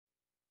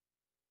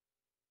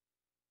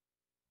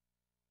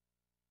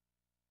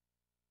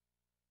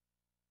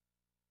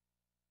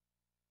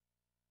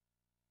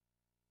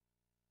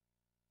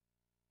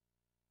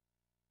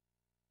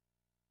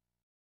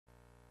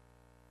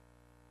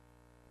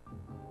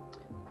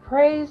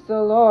Praise the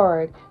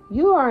Lord.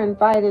 You are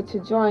invited to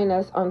join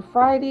us on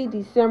Friday,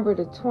 December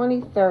the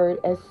 23rd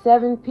at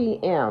 7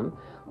 p.m.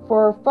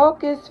 for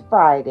Focus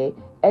Friday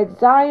at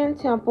Zion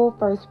Temple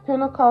First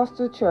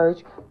Pentecostal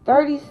Church,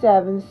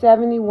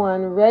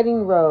 3771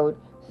 Reading Road,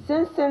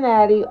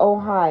 Cincinnati,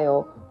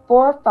 Ohio,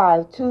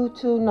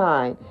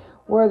 45229,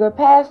 where the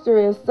pastor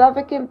is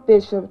Suffragan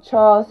Bishop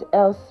Charles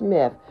L.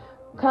 Smith.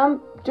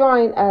 Come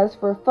join us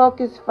for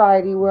Focus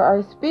Friday, where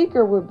our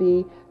speaker will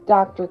be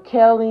Dr.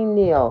 Kelly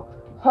Neal.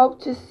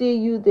 Hope to see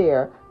you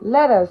there.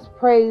 Let us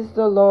praise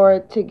the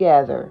Lord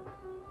together.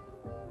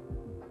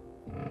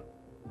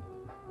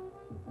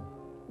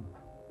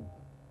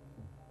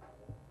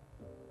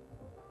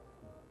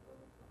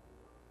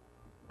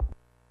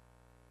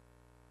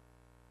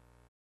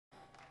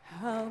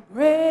 How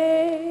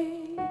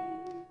great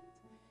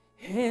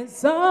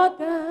is our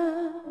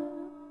God.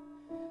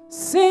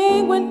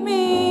 Sing with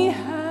me,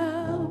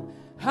 how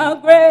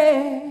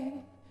great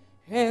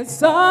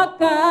is our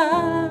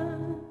God.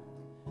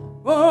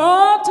 For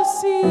all to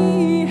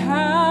see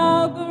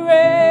how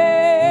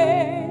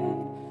great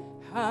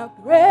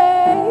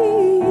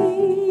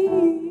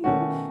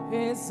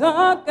is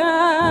our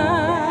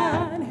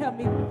God. Help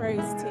me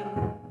praise team.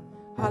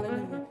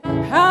 Hallelujah.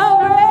 How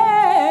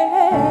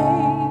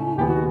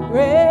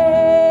great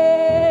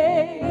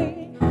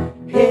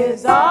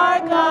is our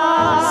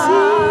God.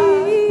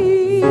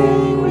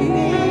 Sing with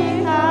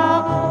me,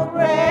 how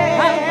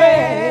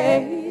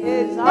great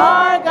is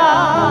our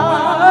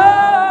God.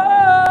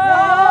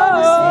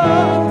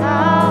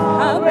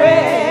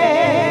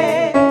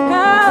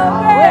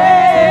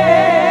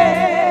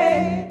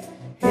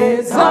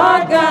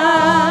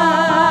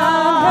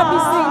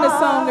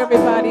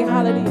 Everybody,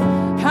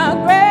 hallelujah. How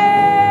great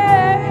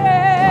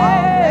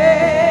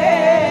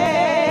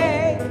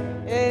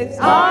is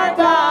our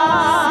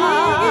God.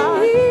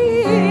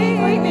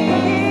 Sing with me,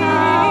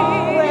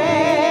 how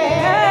great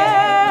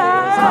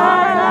is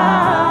our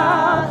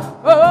God.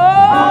 Oh,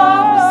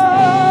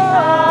 sing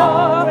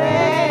how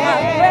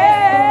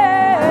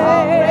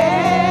great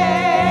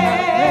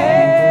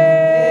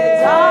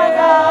is our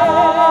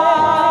God.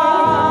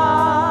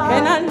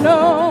 And I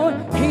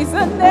know He's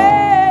a name.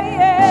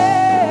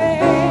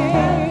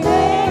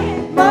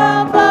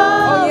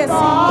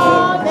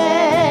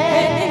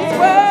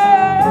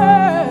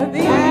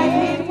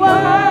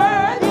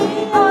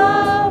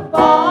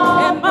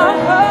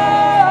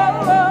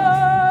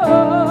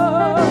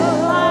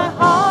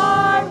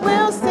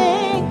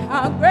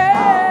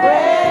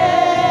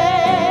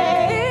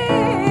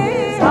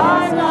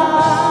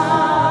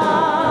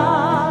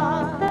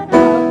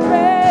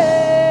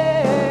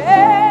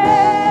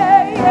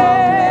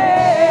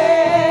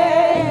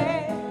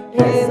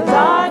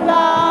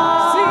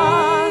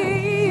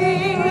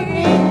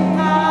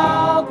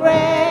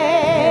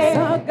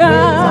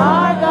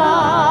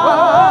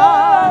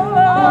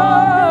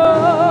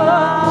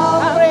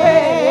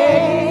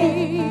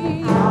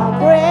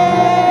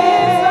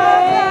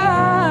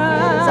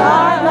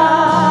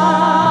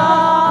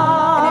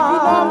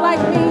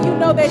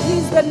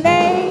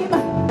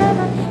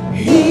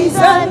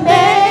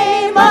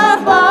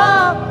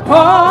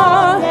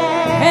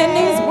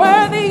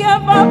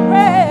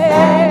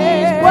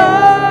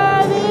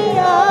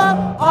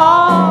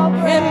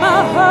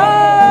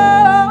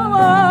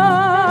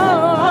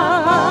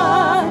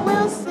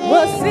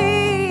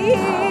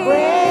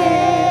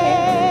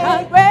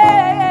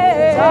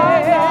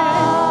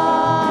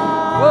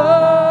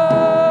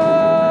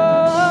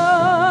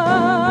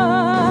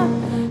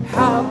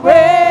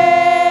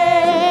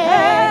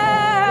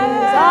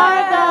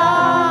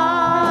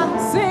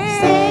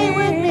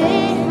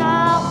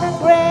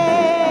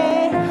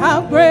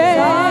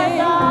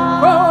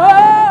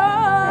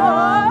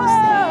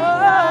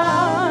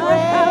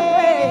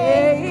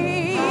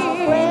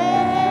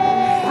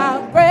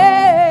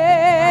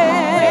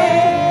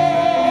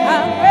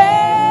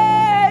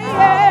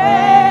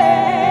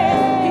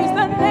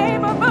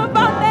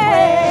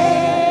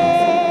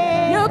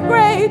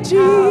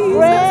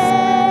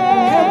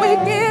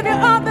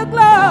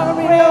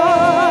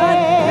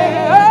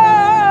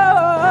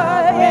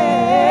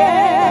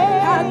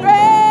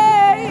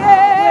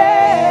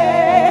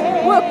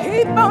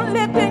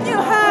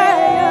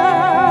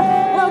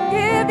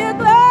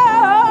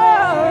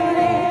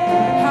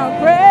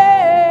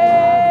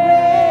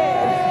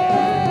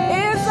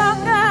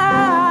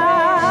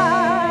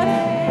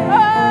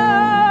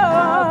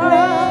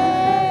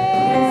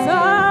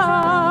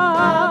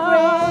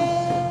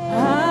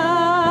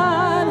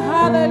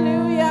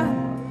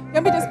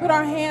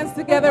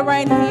 Together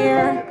right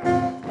here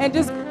and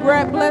just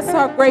bless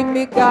our great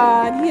big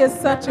God. He is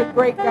such a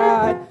great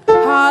God.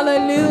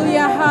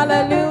 Hallelujah,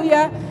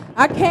 hallelujah.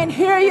 I can't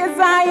hear you,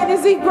 Zion.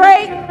 Is He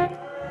great?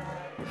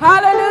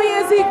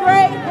 Hallelujah, is He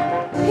great?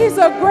 He's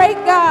a great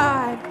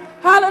God.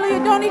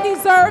 Hallelujah. Don't He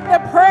deserve the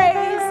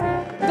praise?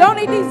 Don't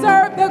He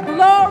deserve the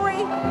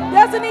glory?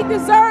 Doesn't He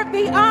deserve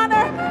the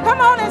honor? Come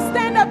on and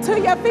stand up to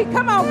your feet.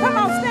 Come on,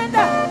 stand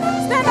up.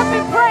 Stand up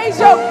and praise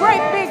your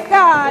great big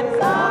God.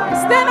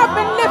 Stand up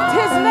and lift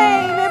His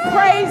name and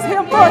praise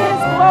Him for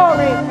His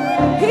glory.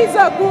 He's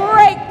a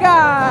great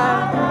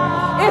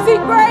God. Is he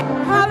great?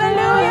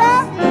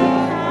 Hallelujah.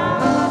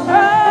 Oh,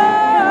 how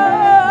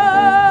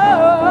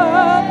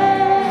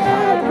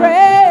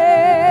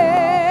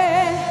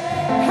great,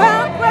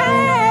 how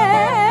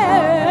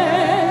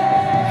great,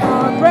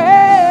 how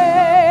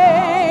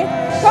great.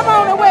 Come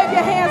on and wave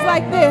your hands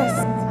like this.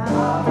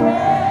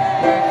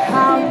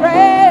 How great,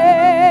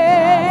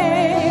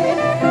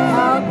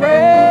 how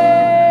great,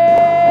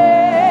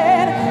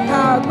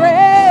 how great,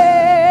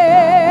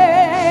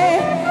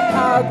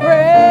 how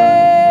great,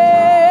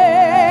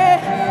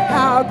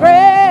 how great,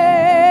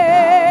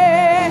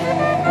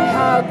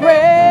 how great,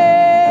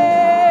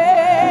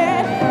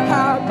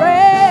 how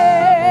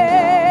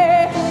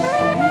great.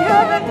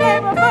 You're the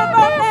name above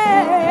all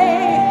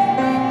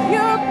names.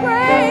 You're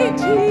great,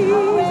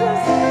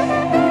 Jesus.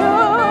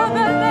 You're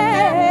the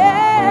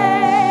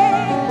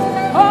name.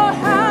 Oh,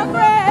 how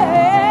great,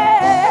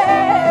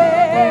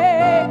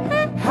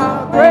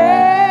 how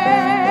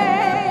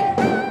great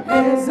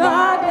is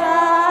our God.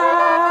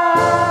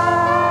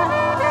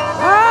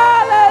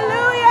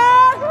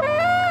 Hallelujah,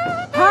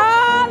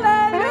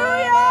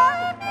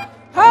 hallelujah,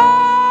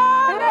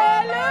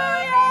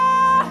 hallelujah,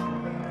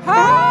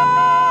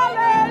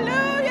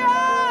 hallelujah.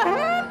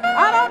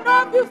 I don't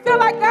know if you feel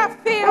like I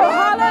feel,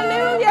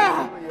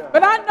 hallelujah,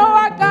 but I know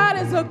our God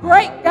is a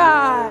great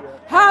God.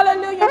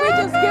 Hallelujah. We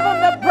just give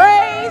him the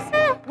praise.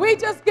 We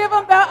just give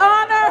him the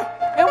honor.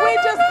 And we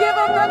just give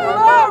him the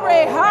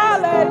glory.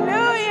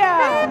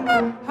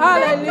 Hallelujah.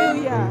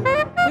 Hallelujah.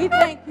 We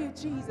thank you,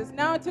 Jesus.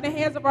 Now into the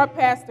hands of our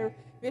pastor,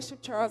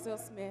 Bishop Charles L.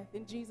 Smith.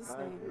 In Jesus'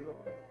 name.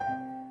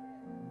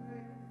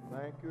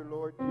 Thank you,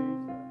 Lord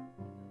Jesus.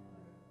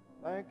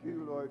 Thank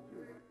you, Lord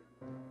Jesus.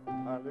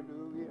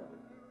 Hallelujah.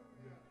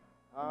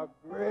 How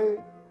great,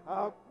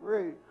 how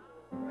great,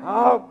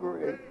 how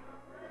great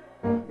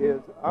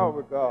is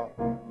our God.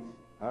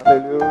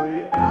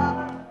 Hallelujah.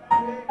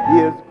 He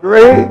is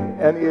great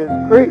and he is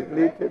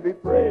greatly to be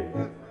praised.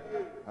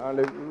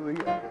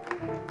 Hallelujah.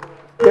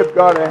 Give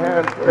God a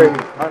hand praise.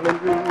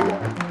 Hallelujah.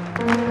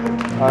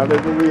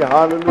 Hallelujah.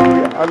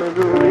 Hallelujah.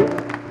 Hallelujah.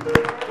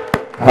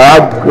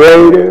 How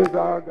great is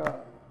our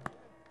God.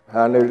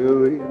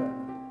 Hallelujah.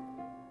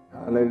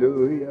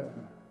 Hallelujah.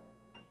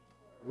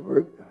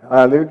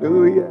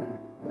 Hallelujah.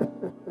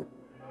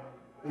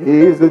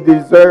 He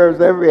deserves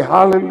every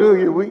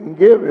hallelujah we can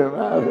give him.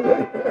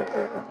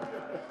 Hallelujah.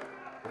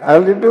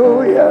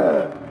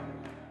 Hallelujah.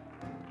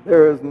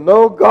 There is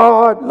no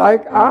God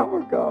like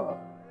our God.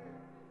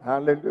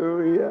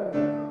 Hallelujah.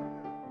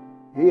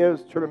 He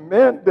is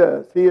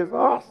tremendous. He is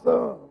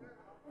awesome.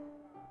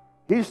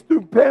 He's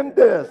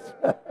stupendous.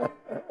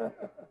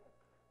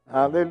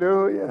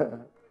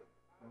 Hallelujah.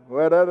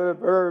 What other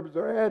verbs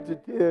or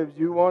adjectives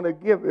you want to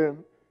give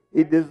him,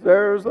 he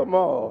deserves them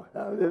all.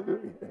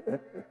 Hallelujah.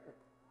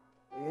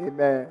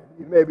 Amen.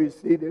 You may be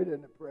seated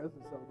in the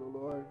presence of the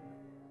Lord.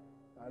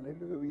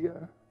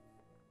 Hallelujah.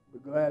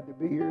 We're glad to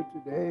be here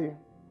today.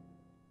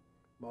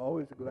 I'm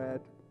always glad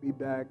to be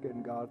back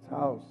in God's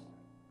house.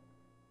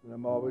 And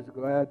I'm always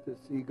glad to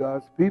see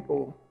God's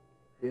people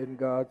in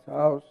God's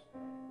house,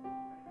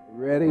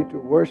 ready to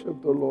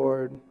worship the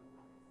Lord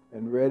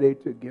and ready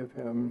to give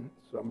him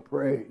some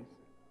praise.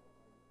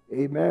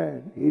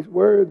 Amen. He's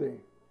worthy.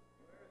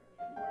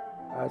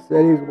 I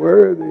said he's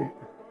worthy.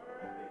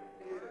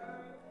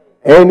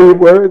 Ain't he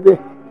worthy?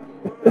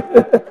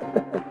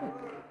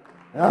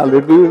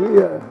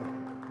 Hallelujah.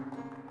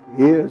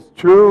 He is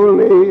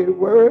truly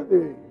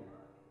worthy.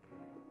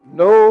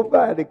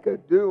 Nobody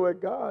could do what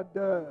God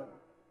does.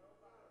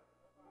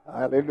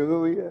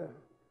 Hallelujah.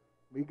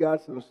 We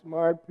got some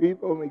smart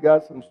people, we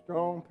got some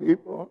strong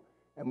people,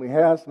 and we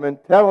have some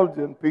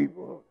intelligent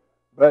people,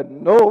 but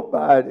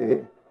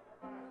nobody,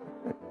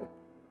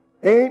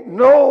 ain't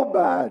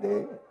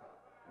nobody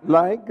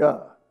like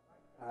God.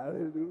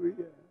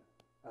 Hallelujah.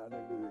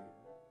 Hallelujah.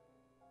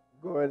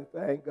 Go ahead and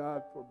thank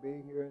God for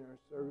being here in our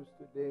service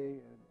today,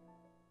 and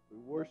we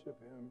worship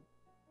him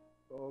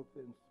both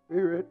in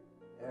spirit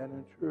and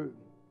in truth.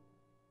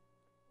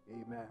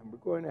 Amen. We're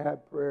going to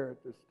have prayer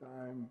at this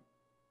time.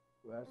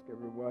 We'll ask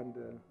everyone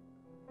to,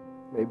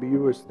 maybe you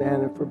were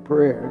standing for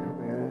prayer.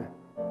 Man.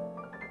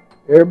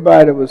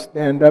 Everybody will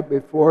stand up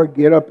before,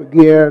 get up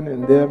again,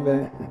 and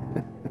then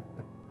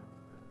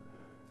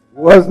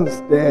wasn't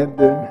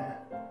standing.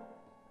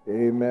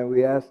 Amen.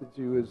 We ask that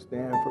you would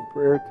stand for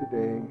prayer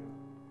today.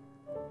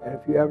 And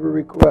if you have a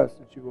request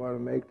that you want to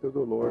make to the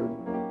Lord,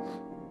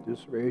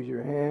 just raise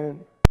your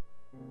hand.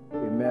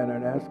 Amen.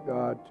 And ask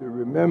God to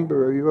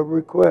remember your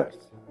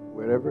request,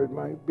 whatever it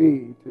might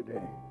be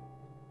today.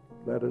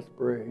 Let us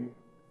pray.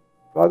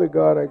 Father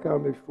God, I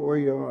come before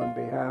you on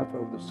behalf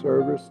of the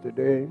service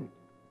today,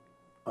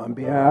 on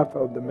behalf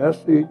of the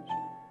message,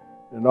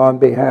 and on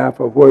behalf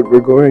of what we're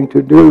going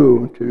to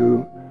do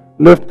to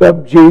lift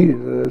up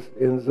Jesus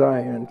in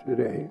Zion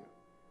today.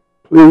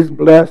 Please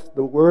bless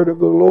the word of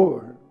the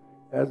Lord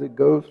as it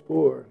goes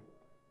forth.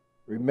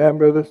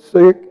 Remember the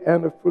sick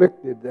and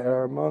afflicted that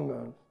are among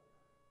us.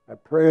 I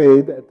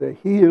pray that the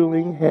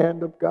healing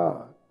hand of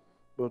God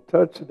will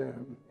touch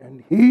them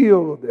and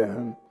heal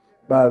them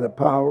by the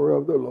power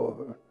of the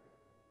Lord.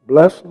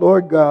 Bless,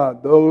 Lord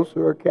God, those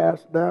who are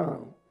cast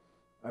down.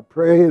 I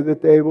pray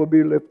that they will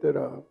be lifted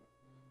up.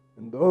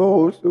 And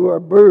those who are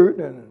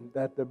burdened,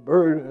 that the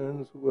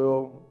burdens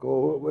will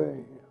go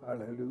away.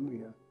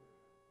 Hallelujah.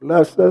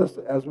 Bless us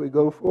as we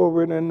go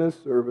forward in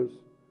this service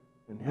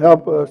and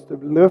help us to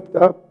lift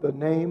up the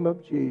name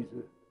of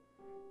Jesus.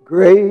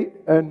 Great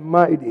and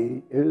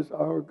mighty is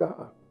our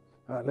God.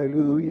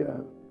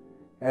 Hallelujah.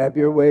 Have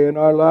your way in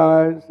our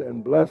lives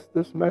and bless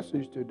this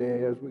message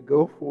today as we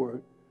go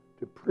forward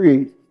to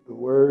preach the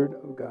word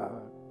of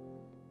God.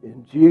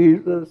 In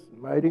Jesus'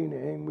 mighty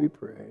name we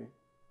pray.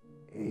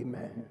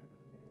 Amen.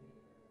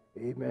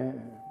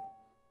 Amen.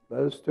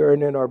 Let us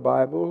turn in our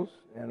Bibles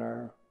and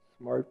our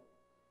smart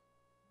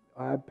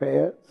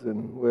iPads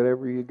and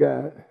whatever you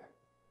got.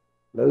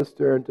 Let us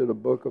turn to the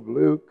book of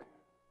Luke.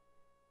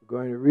 We're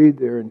going to read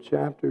there in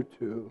chapter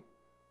 2,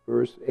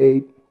 verse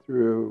 8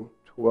 through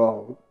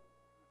 12.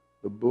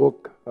 The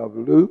book of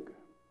Luke,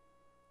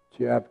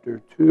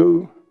 chapter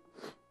 2,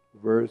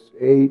 verse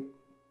 8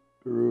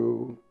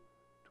 through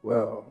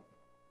 12.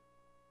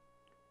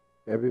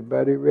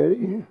 Everybody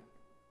ready?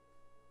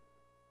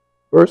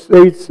 Verse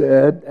 8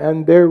 said,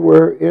 "And there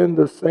were in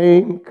the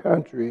same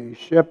country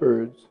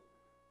shepherds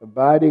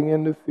abiding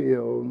in the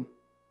field,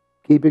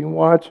 keeping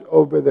watch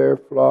over their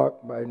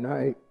flock by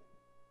night.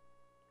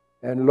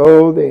 And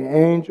lo, the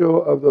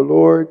angel of the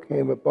Lord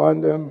came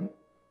upon them,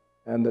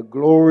 and the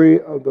glory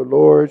of the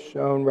Lord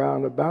shone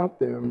round about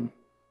them,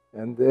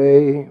 and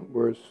they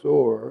were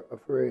sore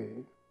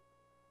afraid.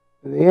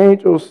 And the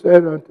angel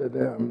said unto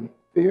them,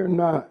 Fear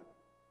not,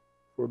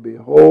 for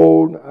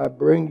behold, I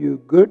bring you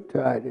good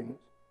tidings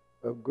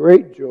of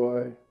great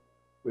joy,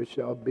 which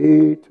shall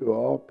be to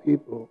all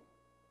people.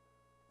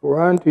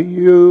 For unto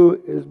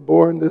you is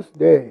born this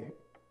day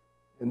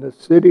in the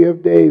city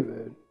of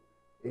David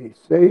a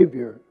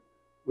Savior,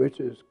 which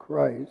is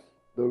Christ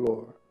the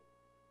Lord.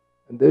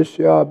 And this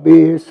shall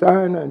be a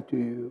sign unto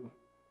you.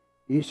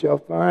 Ye shall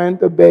find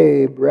the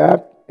babe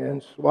wrapped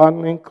in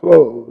swaddling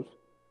clothes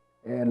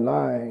and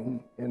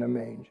lying in a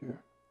manger."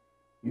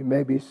 You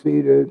may be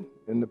seated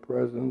in the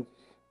presence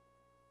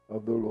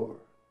of the Lord.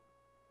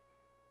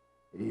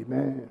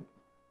 Amen.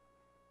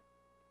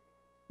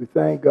 We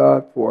thank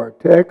God for our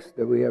text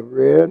that we have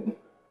read,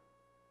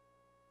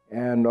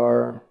 and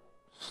our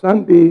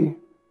Sunday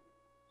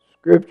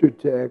scripture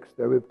text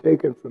that we've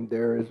taken from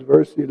there is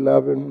verse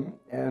 11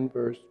 and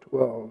verse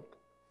 12.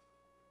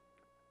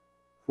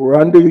 "For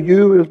unto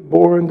you is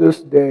born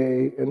this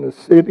day in the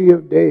city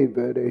of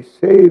David a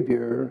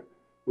Savior,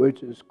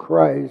 which is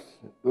Christ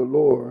the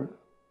Lord.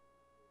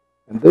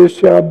 And this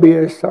shall be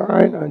a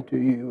sign unto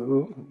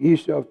you. Ye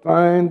shall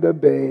find the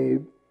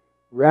babe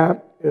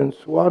wrapped in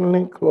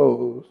swaddling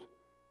clothes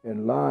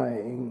and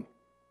lying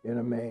in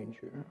a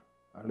manger."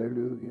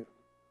 Hallelujah.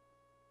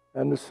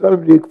 And the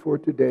subject for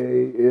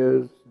today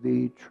is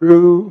the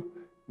true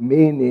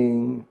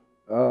meaning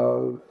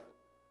of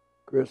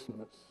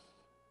Christmas.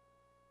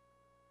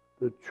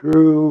 The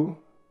true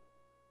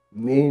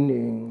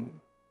meaning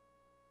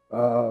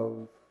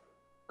of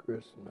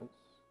Christmas.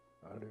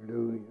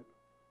 Hallelujah.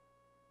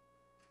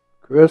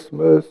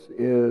 Christmas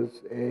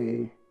is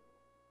a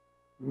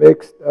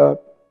mixed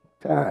up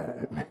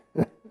time.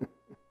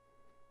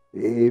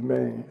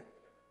 Amen.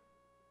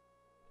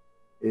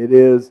 It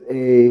is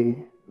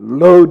a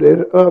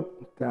loaded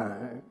up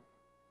time.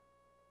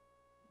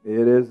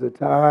 It is a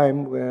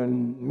time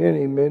when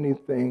many, many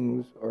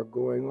things are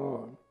going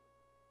on.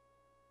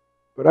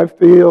 But I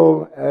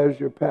feel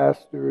as your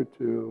pastor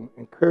to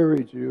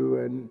encourage you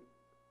and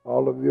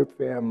all of your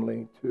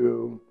family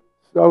to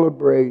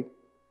celebrate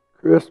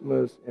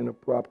Christmas in a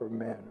proper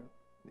manner.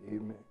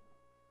 Amen.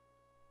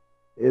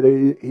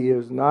 He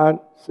is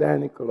not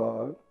Santa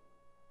Claus.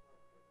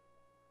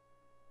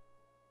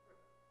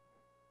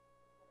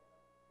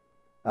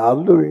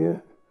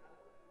 Hallelujah.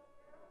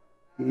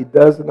 He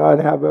does not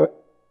have a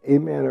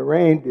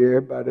reindeer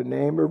by the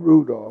name of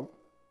Rudolph.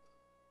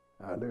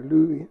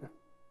 Hallelujah.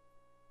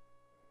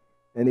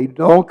 And he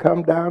don't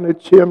come down the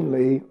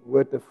chimney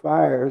with the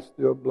fire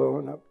still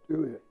blowing up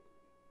through it.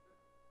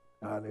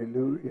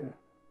 Hallelujah.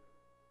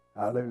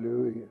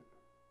 Hallelujah.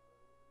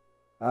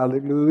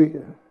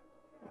 Hallelujah.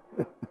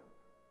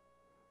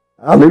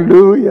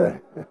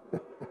 Hallelujah.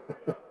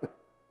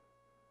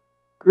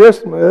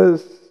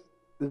 Christmas,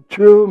 the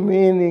true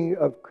meaning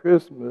of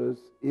Christmas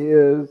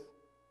is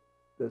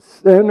the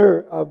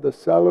center of the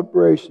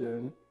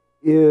celebration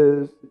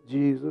is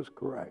Jesus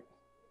Christ.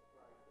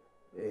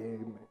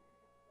 Amen.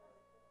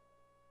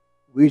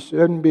 We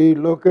shouldn't be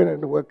looking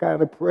at what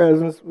kind of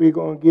presents we're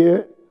going to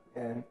get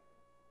and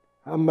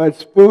how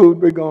much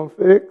food we're going to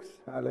fix.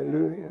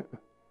 Hallelujah.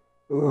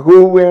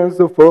 Who wins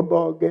the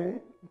football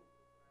game.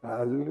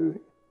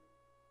 Hallelujah.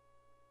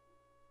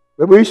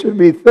 But we should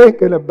be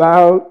thinking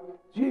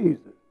about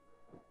Jesus.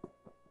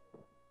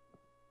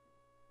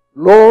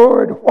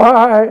 Lord,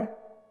 why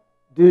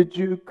did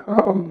you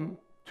come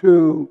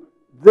to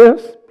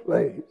this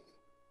place?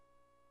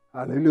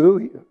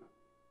 Hallelujah.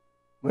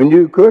 When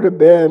you could have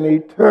been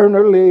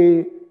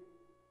eternally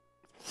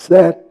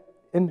set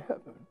in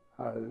heaven.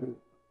 Hallelujah.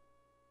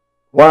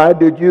 Why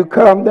did you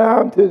come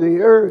down to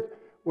the earth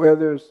where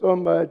there's so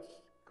much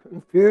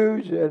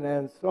confusion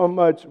and so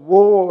much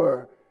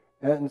war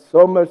and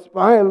so much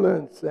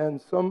violence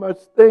and so much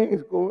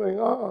things going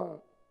on?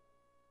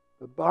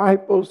 The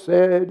Bible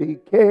said he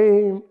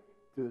came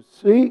to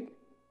seek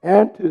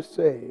and to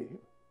save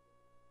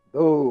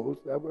those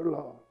that were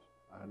lost.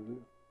 Hallelujah.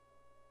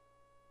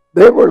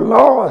 They were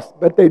lost,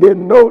 but they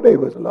didn't know they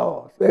was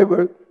lost. They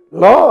were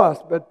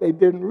lost, but they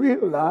didn't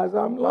realize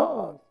I'm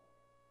lost.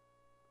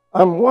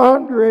 I'm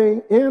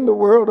wandering in the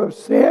world of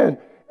sin,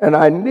 and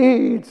I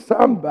need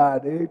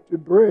somebody to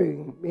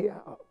bring me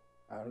out.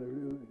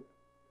 Hallelujah.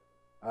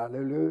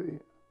 Hallelujah.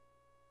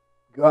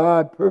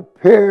 God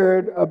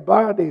prepared a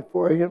body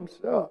for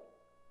himself.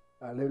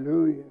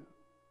 Hallelujah.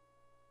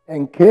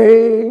 And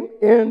came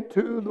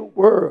into the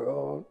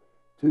world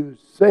to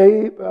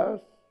save us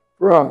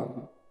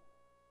from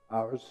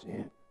our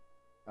sin.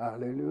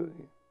 Hallelujah.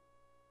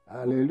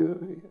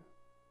 Hallelujah.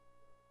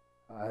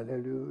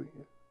 Hallelujah.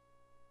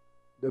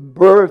 The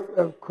birth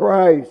of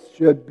Christ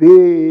should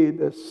be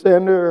the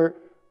center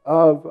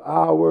of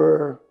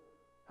our,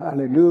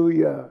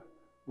 hallelujah,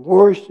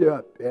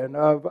 worship and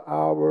of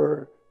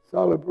our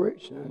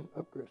celebration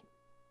of Christmas.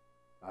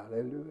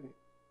 Hallelujah.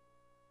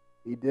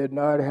 He did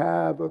not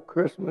have a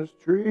Christmas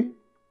tree.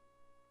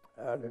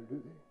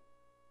 Hallelujah.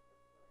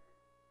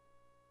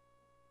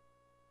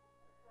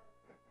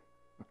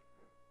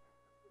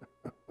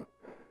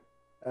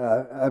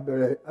 I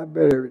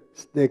better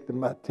stick to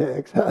my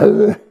text.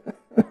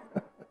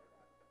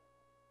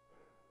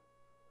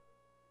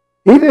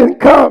 He didn't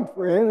come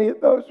for any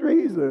of those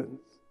reasons.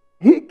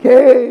 He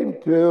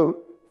came to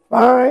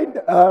find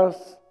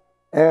us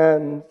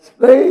and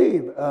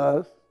save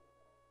us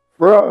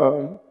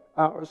from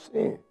our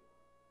sin.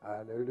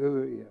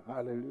 Hallelujah.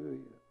 Hallelujah.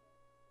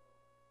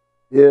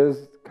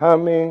 His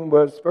coming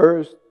was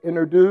first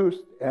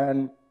introduced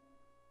and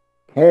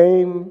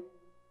came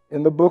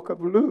in the book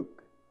of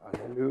Luke.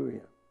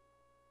 Hallelujah.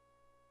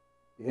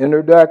 The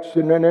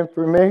introduction and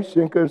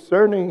information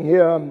concerning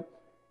him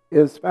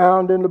is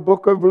found in the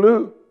book of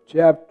Luke,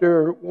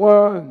 chapter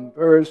 1,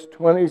 verse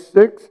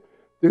 26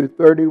 through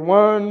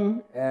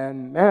 31,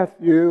 and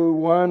Matthew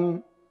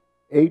 1,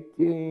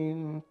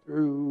 18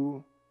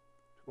 through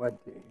 20.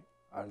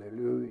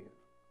 Hallelujah.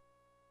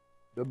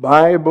 The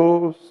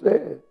Bible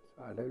says,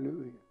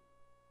 hallelujah,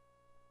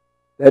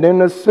 that in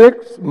the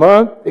 6th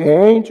month the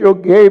angel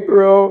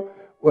Gabriel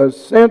was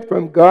sent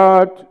from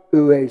God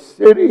to a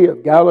city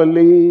of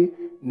Galilee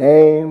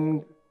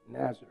named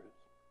Nazareth,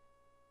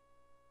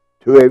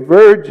 to a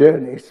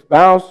virgin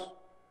espoused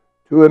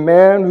to a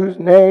man whose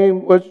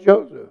name was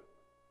Joseph,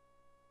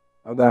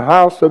 of the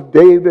house of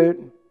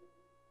David,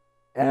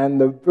 and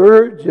the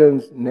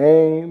virgin's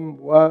name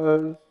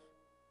was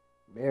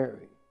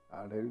Mary.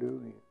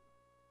 Hallelujah.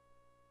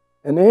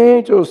 And the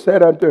angel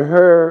said unto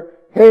her,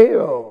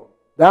 Hail,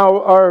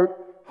 thou art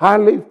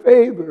highly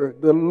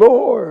favored, the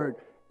Lord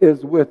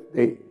is with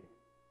thee.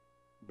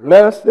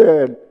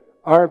 Blessed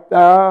art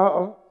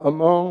thou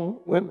among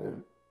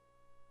women.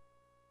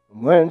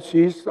 When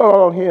she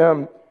saw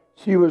him,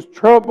 she was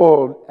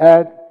troubled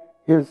at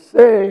his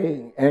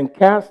saying, and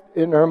cast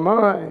in her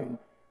mind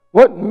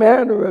what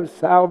manner of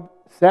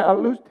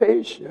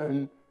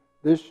salutation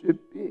this should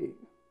be.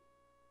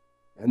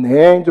 And the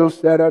angel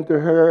said unto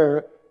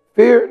her,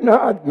 Fear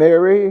not,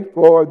 Mary,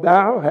 for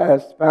thou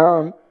hast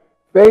found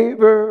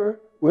favor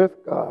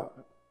with God.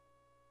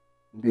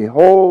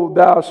 Behold,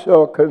 thou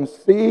shalt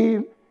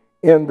conceive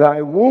in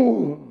thy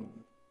womb,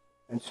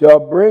 and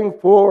shalt bring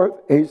forth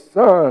a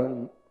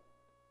son,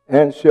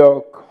 and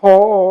shall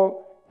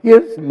call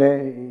his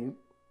name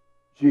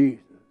Jesus.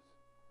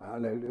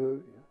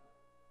 Hallelujah.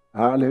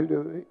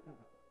 Hallelujah.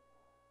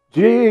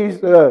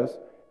 Jesus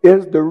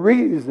is the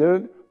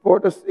reason for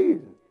the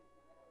season.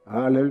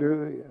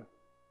 Hallelujah.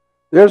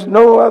 There's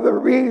no other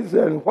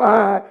reason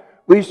why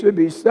we should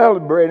be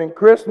celebrating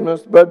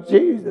Christmas but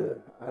Jesus.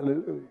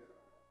 Hallelujah.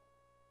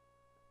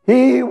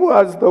 He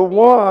was the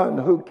one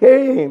who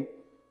came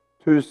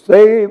to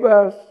save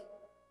us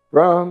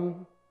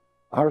from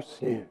our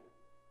sin.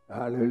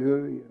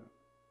 Hallelujah.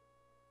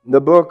 In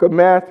the book of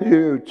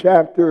Matthew,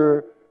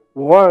 chapter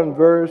 1,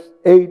 verse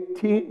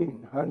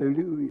 18,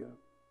 hallelujah,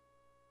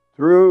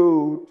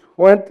 through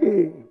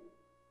 20,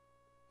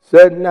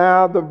 said,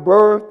 Now the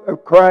birth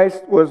of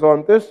Christ was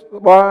on this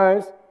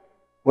wise,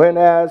 when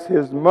as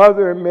his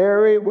mother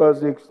Mary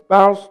was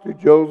espoused to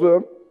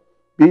Joseph,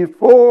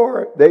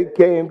 before they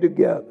came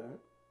together,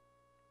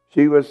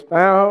 she was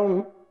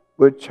found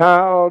with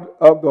child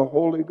of the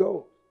Holy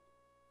Ghost.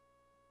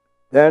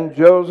 Then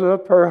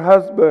Joseph, her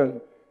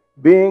husband,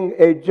 being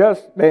a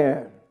just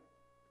man,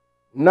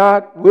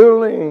 not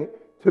willing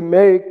to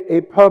make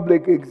a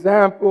public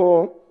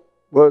example,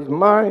 was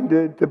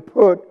minded to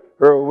put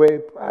her away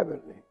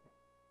privately.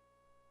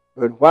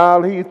 But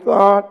while he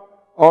thought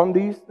on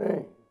these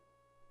things,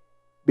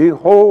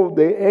 behold,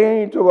 the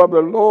angel of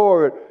the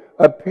Lord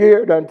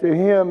appeared unto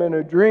him in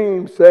a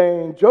dream,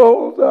 saying,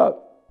 Joseph,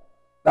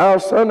 thou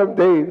son of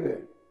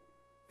David,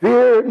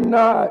 fear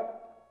not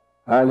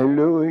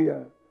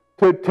Hallelujah.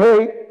 To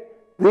take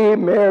thee,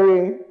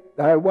 Mary,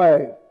 thy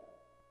wife,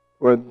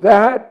 for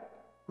that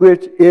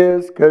which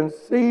is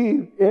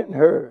conceived in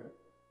her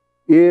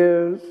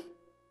is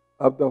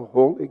of the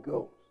Holy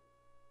Ghost.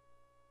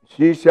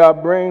 She shall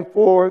bring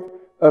forth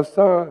a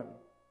son.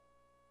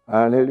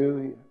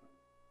 Hallelujah.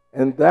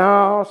 And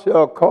thou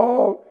shalt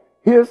call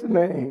his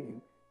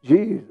name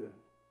Jesus,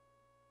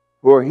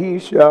 for he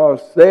shall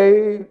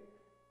save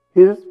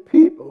his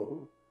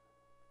people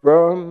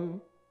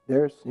from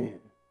their sin.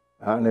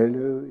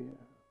 Hallelujah.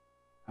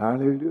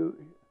 Hallelujah.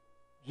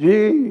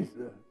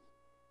 Jesus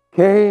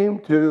came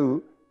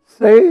to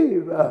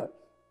save us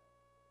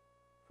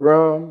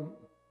from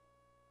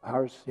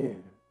our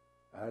sin.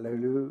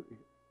 Hallelujah.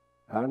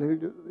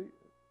 Hallelujah.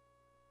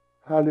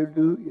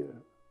 Hallelujah.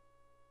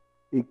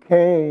 He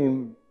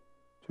came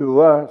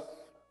to us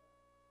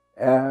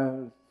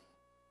as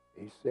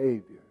a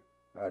Savior.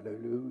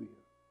 Hallelujah.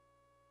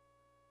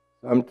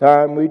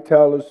 Sometimes we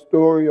tell a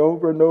story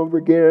over and over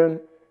again,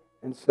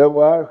 and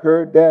so I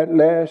heard that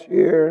last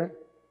year,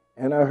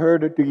 and I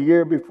heard it the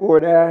year before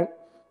that,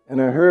 and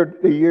I heard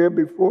it the year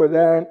before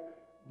that,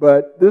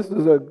 but this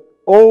is an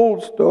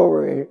old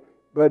story,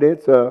 but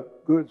it's a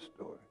good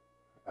story.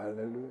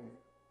 Hallelujah.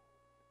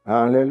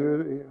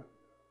 Hallelujah.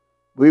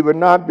 We would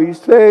not be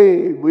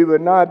saved. We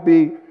would not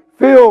be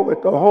filled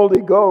with the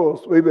Holy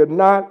Ghost. We would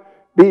not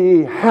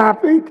be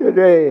happy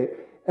today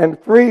and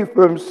free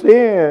from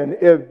sin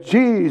if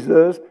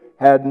Jesus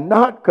had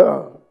not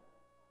come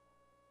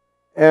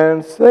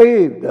and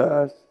saved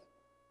us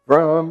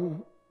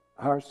from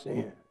our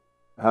sin.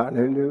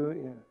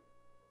 Hallelujah.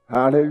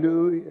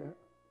 Hallelujah.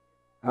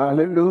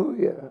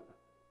 Hallelujah.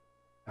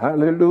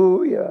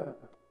 Hallelujah.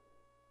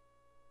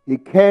 He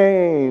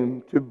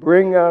came to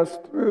bring us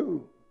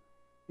through.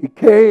 He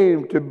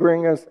came to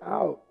bring us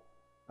out.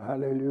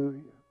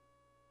 Hallelujah.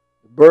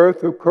 The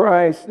birth of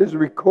Christ is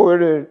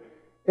recorded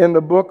in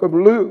the book of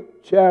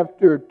Luke,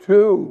 chapter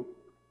 2,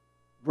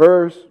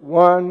 verse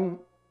 1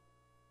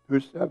 through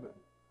 7.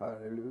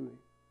 Hallelujah.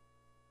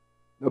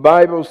 The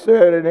Bible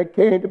said, and it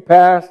came to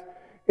pass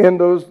in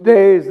those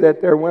days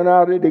that there went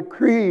out a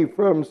decree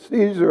from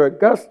Caesar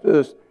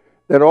Augustus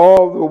that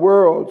all the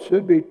world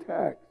should be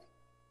taxed.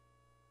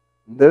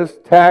 This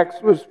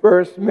tax was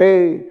first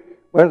made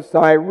when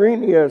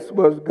Cyrenius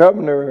was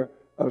governor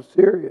of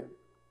Syria.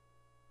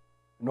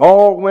 And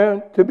all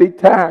went to be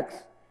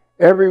taxed,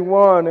 every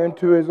one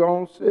into his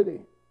own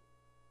city.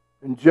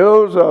 And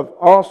Joseph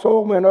also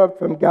went up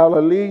from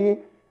Galilee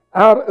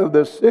out of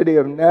the city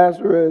of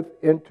Nazareth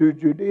into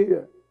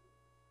Judea,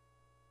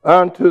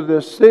 unto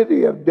the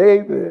city of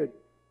David,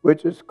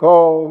 which is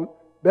called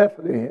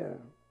Bethlehem.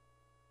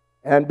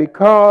 And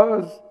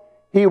because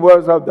he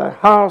was of the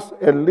house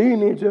and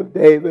lineage of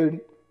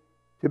David,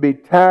 to be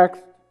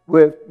taxed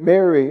with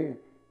Mary,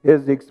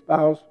 his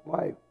espoused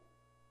wife,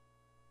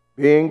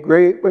 being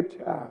great with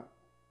child.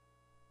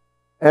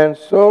 And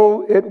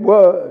so it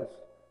was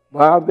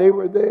while they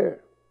were there.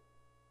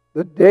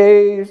 The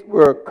days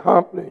were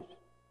accomplished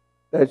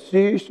that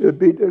she should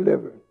be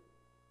delivered.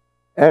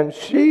 And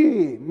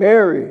she,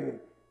 Mary,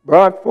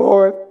 brought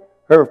forth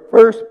her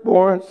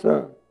firstborn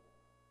son,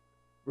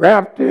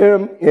 wrapped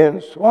him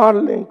in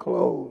swaddling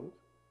clothes,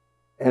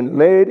 and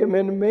laid him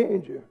in the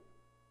manger,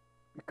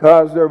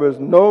 because there was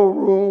no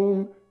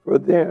room for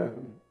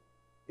them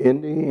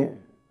in the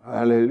inn.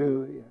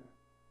 Hallelujah.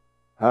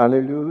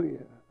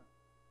 Hallelujah.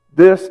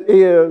 This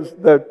is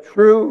the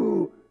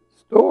true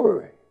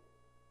story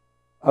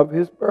of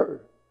his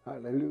birth.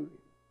 Hallelujah.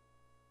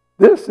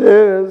 This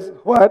is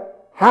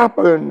what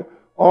happened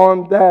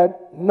on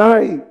that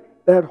night,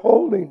 that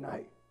holy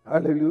night.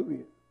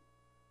 Hallelujah.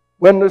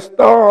 When the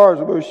stars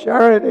were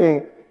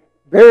shining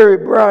very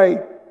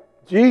bright,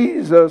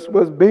 Jesus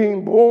was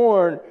being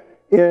born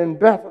in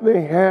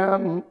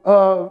Bethlehem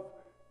of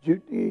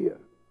Judea.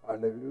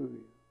 Hallelujah.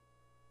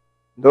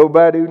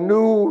 Nobody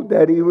knew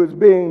that he was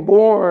being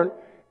born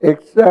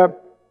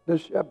except the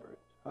shepherds.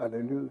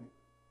 Hallelujah.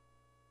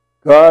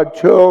 God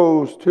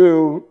chose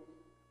to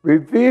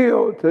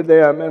reveal to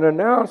them and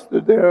announce to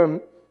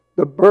them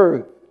the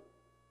birth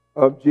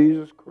of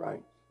Jesus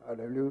Christ.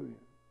 Hallelujah.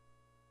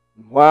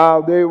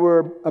 While they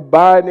were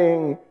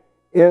abiding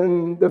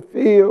in the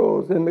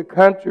fields, in the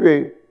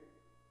country,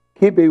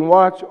 keeping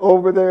watch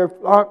over their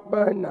flock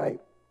by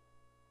night,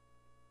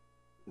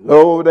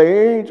 lo, the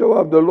angel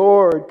of the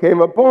Lord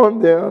came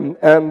upon them,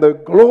 and the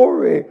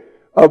glory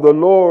of the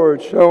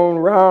Lord shone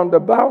round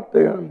about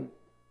them,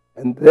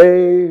 and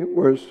they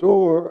were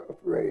sore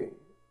afraid.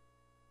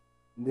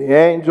 The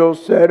angel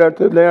said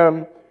unto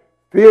them,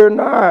 Fear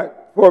not,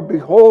 for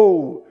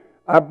behold,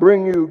 I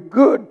bring you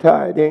good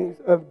tidings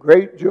of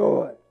great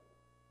joy,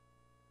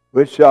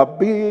 which shall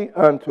be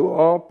unto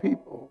all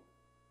people.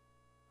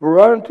 For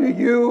unto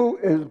you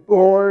is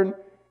born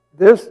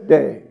this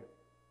day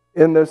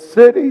in the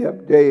city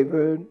of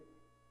David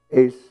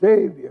a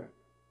Savior,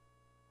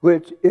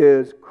 which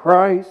is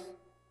Christ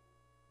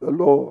the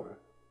Lord.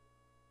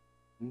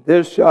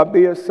 This shall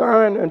be a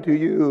sign unto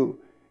you.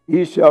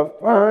 Ye shall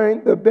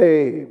find the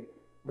babe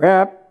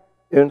wrapped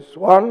in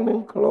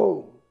swaddling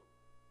clothes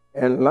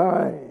and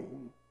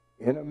lying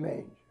in a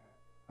manger.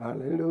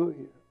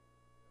 Hallelujah.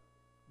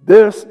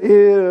 This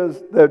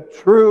is the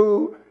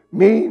true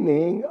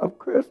meaning of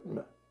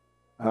Christmas.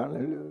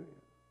 Hallelujah.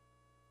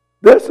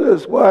 This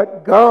is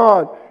what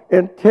God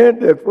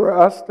intended for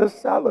us to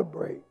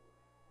celebrate.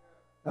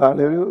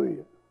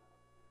 Hallelujah.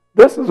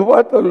 This is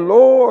what the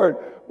Lord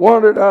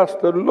wanted us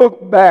to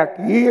look back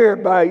year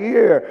by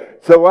year.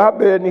 So I've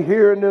been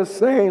hearing this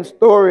same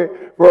story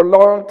for a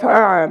long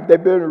time.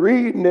 They've been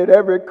reading it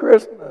every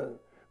Christmas.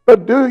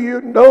 But do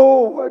you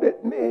know what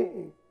it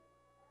means?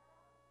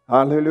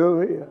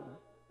 Hallelujah.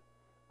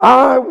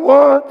 I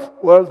once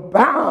was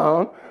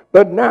bound,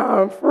 but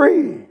now I'm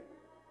free.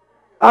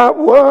 I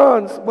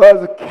once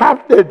was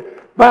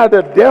captured by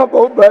the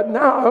devil, but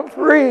now I'm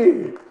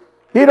free.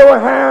 He don't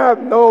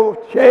have no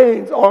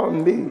chains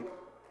on me.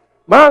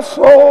 My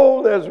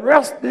soul is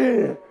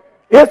resting.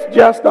 It's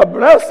just a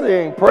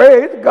blessing.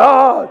 Praise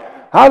God.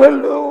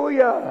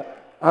 Hallelujah.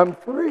 I'm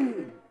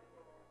free.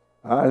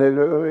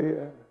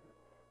 Hallelujah.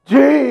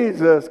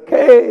 Jesus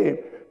came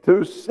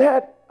to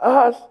set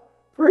us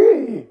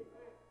free.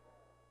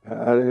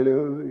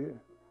 Hallelujah.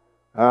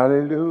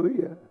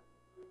 Hallelujah.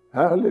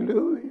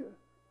 Hallelujah.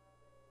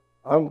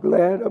 I'm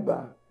glad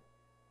about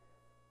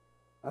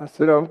it. I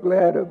said, I'm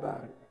glad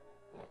about it.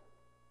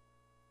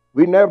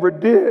 We never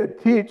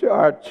did teach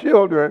our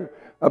children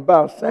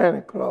about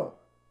Santa Claus.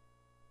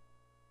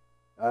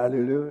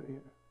 Hallelujah.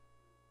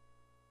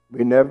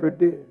 We never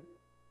did.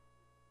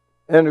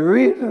 And the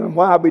reason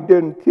why we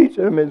didn't teach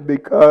them is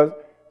because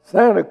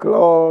Santa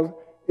Claus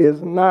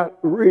is not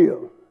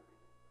real.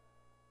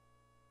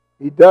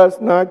 He does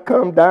not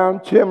come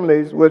down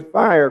chimneys with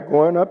fire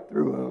going up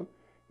through him.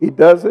 He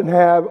doesn't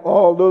have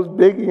all those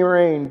big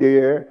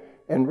reindeer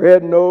and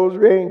red-nosed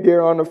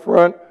reindeer on the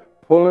front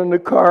pulling the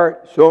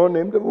cart, showing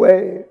him the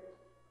way.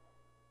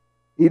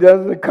 He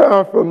doesn't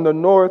come from the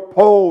North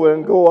Pole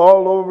and go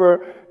all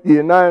over the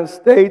United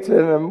States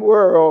and the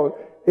world,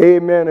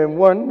 amen, in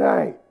one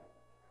night.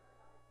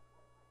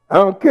 I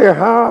don't care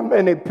how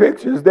many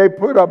pictures they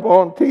put up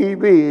on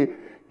TV.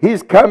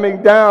 He's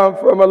coming down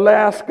from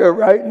Alaska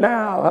right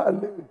now.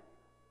 Hallelujah.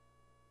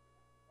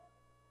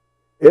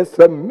 It's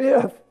a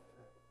myth.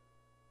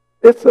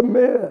 It's a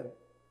myth.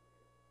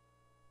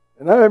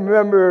 And I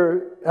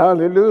remember,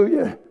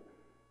 hallelujah,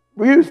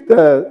 we used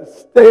to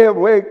stay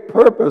awake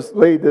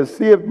purposely to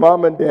see if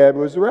Mom and Dad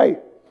was right.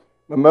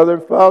 My mother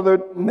and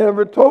father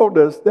never told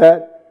us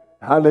that,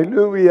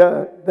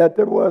 hallelujah, that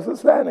there was a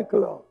Santa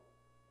Claus.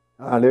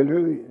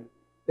 Hallelujah.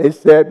 They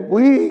said,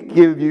 we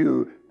give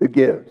you the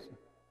gifts.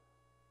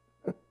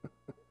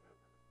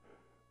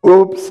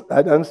 Oops,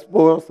 I done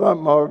spoiled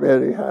something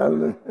already.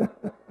 Hallelujah.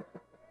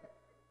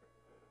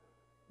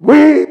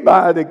 We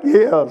buy the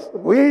gifts.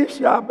 We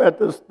shop at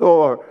the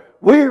store.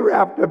 We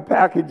wrap the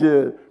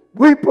packages.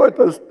 We put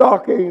the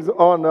stockings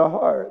on the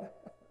heart.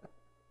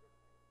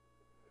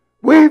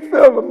 We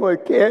fill them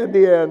with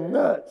candy and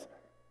nuts.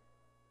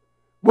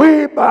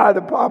 We buy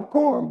the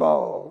popcorn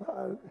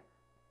balls.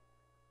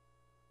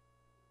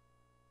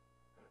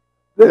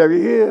 There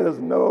is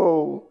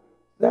no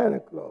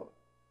Santa Claus.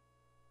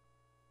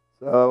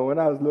 So when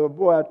I was a little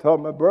boy, I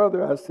told my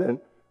brother, I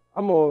said,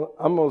 I'm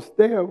gonna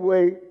stay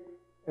awake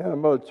and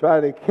I'm going to try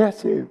to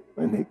catch him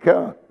when he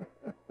comes.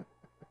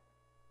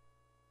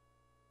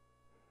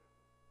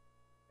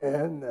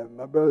 And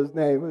my brother's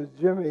name was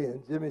Jimmy,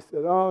 and Jimmy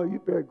said, oh, you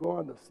better go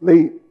on to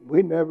sleep.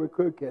 We never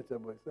could catch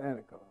up with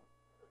Santa Claus.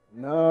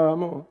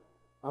 No,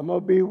 I'm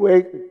going to be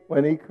awake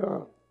when he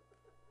comes.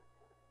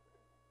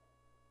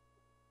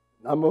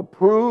 I'm going to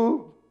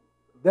prove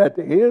that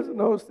there is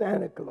no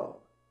Santa Claus.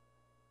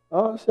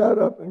 Oh, shut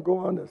up and go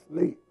on to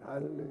sleep.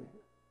 Hallelujah.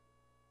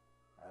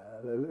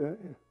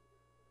 Hallelujah.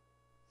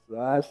 So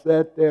I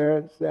sat there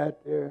and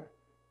sat there.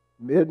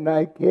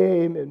 Midnight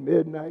came and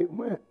midnight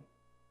went.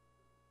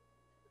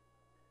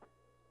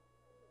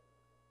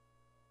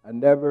 I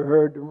never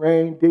heard the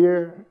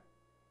reindeer,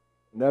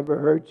 never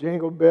heard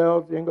jingle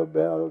bells,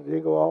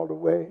 jingle all the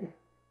way.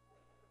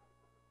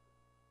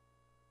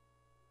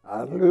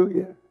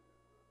 Hallelujah.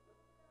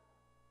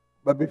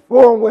 But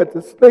before I went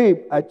to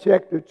sleep, I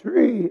checked the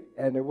tree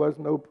and there was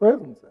no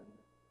presents in it.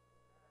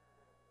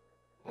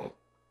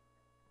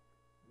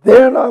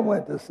 Then I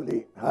went to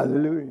sleep.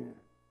 Hallelujah.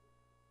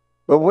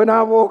 But when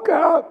I woke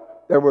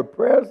up, there were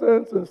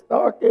presents and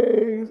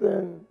stockings,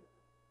 and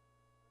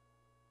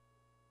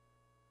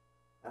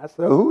I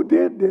said, who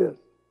did this?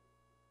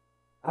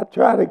 I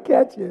tried to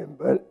catch him,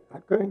 but I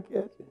couldn't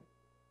catch him.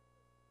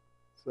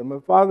 So my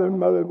father and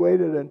mother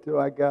waited until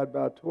I got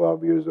about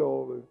 12 years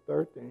old or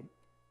 13.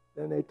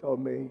 Then they told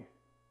me,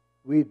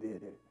 we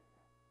did it.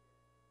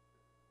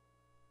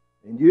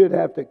 And you'd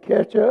have to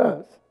catch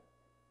us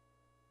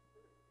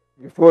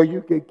before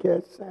you could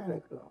catch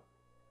Santa Claus.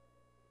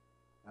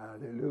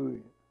 Hallelujah.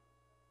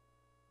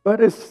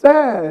 But it's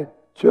sad,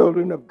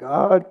 children of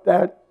God,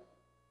 that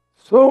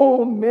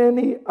so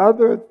many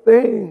other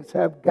things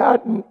have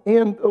gotten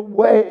in the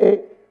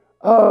way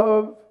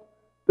of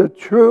the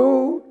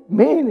true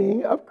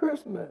meaning of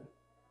Christmas.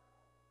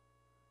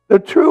 The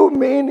true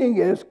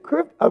meaning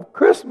of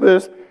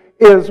Christmas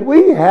is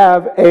we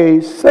have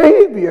a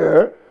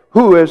Savior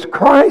who is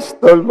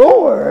Christ the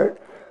Lord,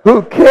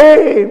 who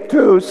came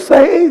to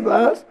save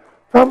us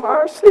from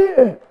our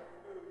sin.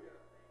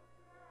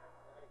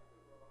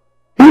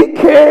 He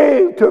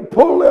came to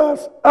pull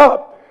us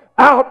up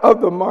out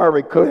of the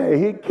miry clay.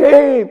 He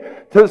came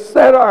to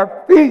set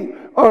our feet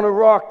on a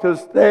rock to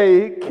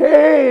stay. He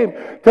came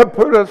to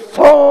put a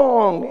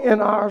song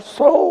in our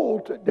soul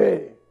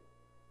today.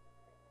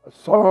 A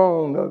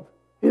song of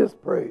His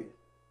praise.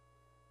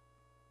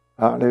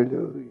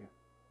 Hallelujah.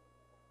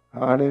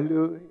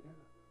 Hallelujah.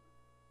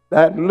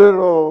 That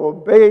little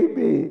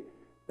baby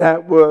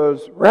that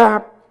was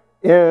wrapped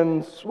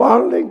in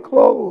swaddling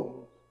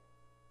clothes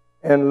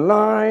and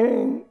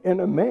lying in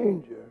a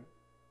manger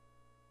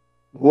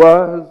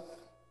was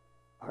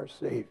our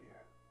Savior.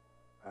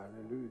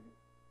 Hallelujah.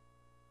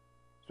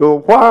 So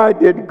why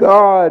did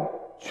God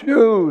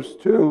choose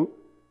to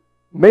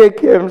make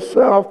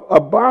Himself a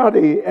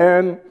body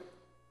and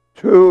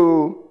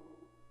to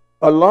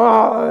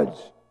lodge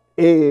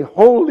a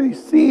holy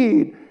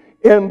seed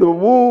in the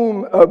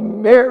womb of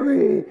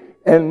Mary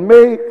and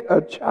make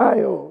a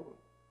child?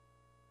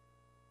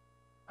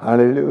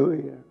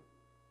 Hallelujah.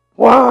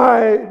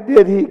 Why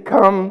did He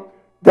come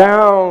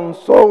down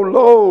so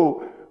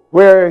low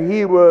where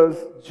He was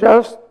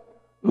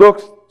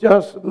looks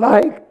just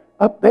like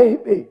a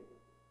baby?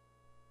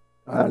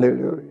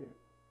 Hallelujah.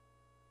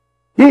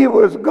 He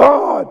was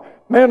God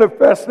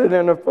manifested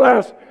in the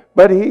flesh,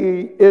 but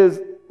He is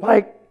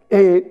like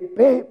a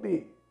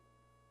baby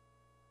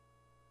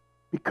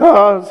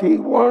because He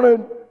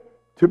wanted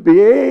to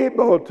be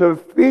able to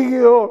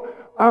feel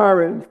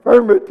our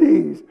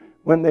infirmities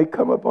when they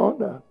come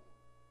upon us.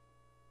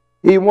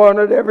 He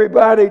wanted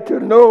everybody to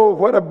know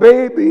what a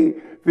baby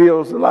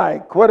feels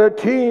like, what a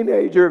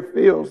teenager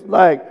feels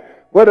like,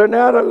 what an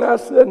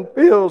adolescent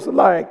feels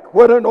like,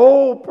 what an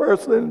old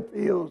person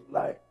feels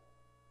like.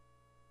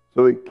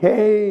 So He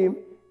came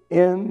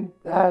in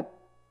that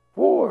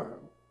form.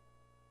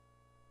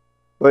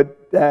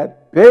 But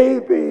that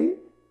baby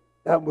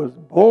that was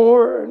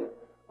born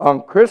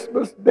on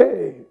Christmas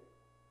Day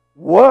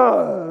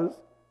was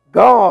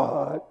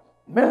God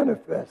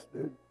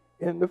manifested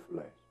in the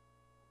flesh.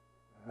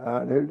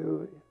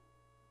 Hallelujah.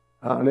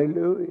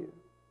 Hallelujah.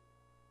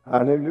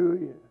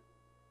 Hallelujah.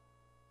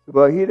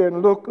 But He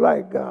didn't look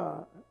like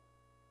God.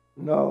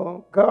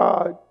 No,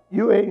 God,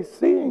 you ain't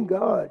seen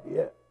God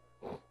yet.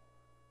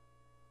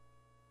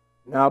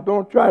 Now,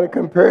 don't try to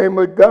compare Him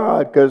with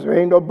God, because there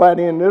ain't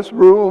nobody in this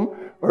room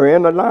or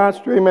in the live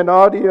streaming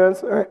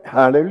audience.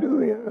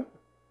 Hallelujah.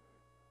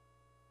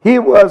 He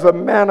was a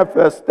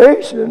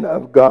manifestation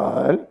of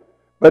God,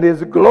 but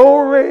His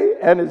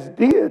glory and His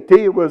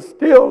deity was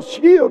still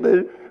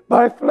shielded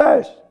by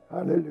flesh.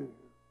 Hallelujah.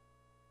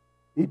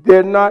 He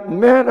did not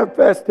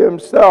manifest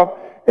Himself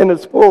in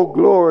His full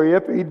glory.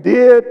 If He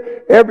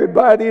did,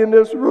 everybody in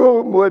this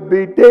room would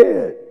be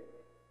dead.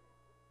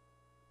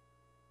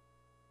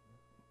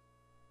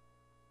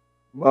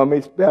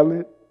 Mommy, spell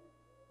it.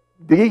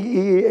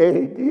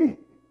 D-E-A-D.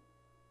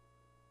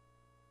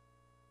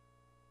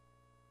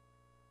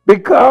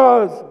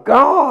 Because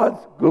God's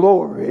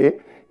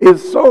glory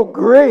is so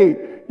great,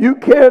 you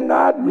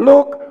cannot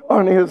look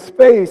on His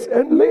face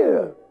and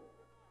live.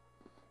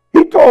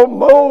 He told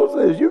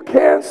Moses, you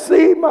can't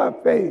see my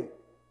face.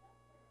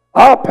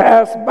 I'll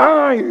pass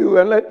by you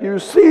and let you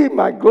see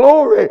my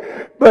glory,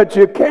 but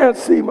you can't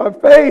see my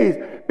face,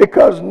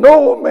 because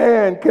no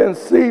man can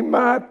see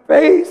my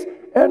face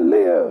and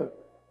live.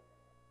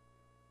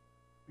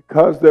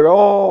 Because they're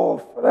all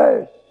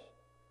flesh.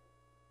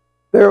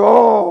 They're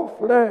all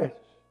flesh.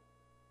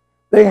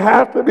 They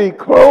have to be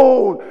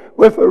clothed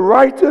with the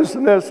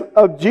righteousness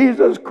of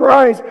Jesus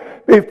Christ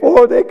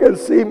before they can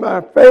see my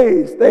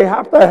face. They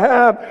have to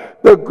have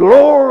the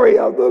glory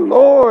of the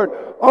Lord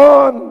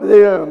on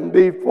them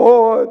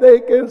before they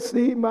can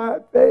see my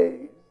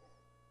face.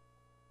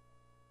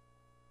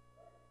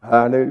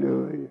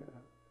 Hallelujah.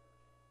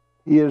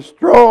 He is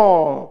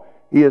strong.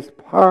 He is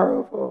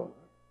powerful.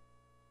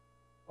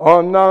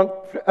 On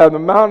the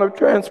Mount of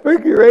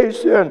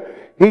Transfiguration,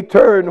 He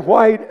turned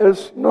white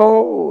as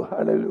snow.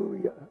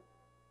 Hallelujah.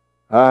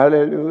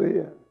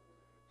 Hallelujah.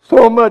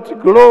 So much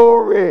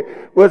glory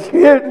was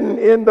hidden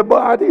in the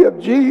body of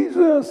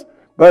Jesus,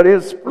 but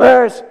His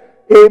flesh,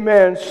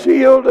 amen,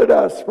 shielded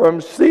us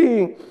from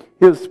seeing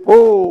His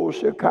full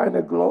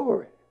Shekinah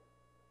glory.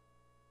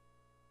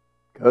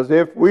 Because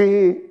if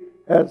we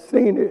had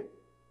seen it,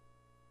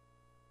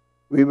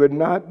 we would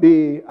not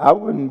be, I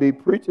wouldn't be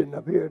preaching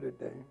up here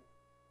today.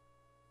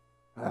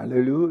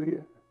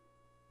 Hallelujah.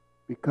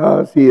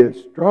 Because He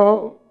is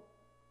strong,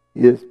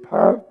 He is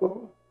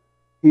powerful,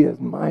 He is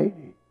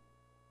mighty.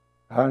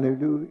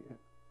 Hallelujah.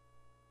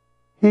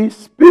 He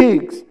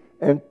speaks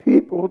and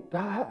people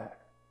die.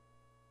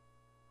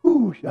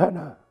 Ooh,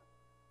 Shana.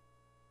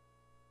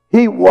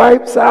 He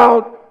wipes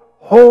out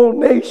whole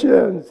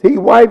nations. He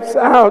wipes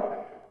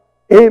out,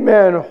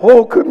 amen,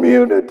 whole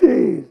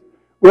communities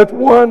with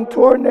one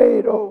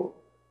tornado.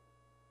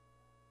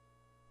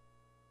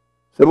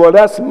 Say, well,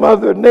 that's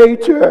Mother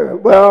Nature.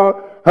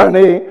 Well,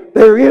 honey,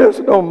 there is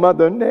no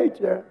Mother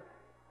Nature.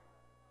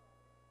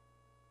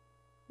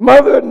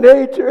 Mother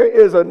Nature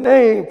is a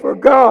name for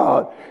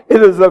God.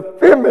 It is a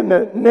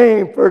feminine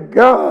name for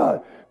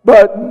God.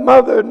 But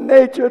Mother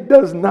Nature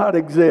does not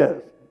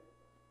exist.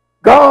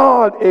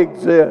 God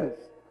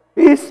exists.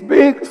 He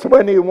speaks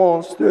when he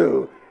wants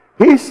to.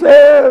 He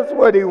says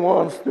what he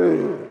wants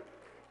to.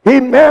 He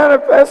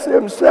manifests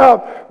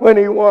himself when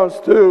he wants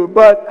to.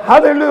 But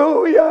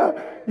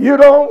hallelujah, you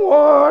don't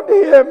want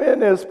him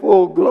in his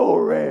full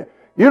glory.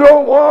 You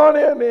don't want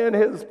him in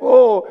his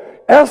full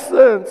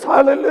essence.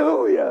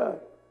 Hallelujah.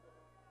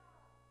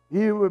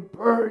 He would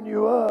burn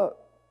you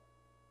up.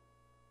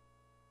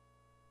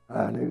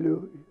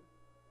 Hallelujah.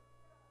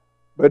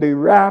 But he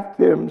wrapped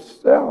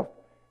himself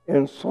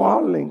in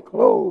swaddling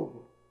clothes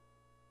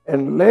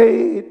and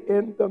laid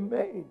in the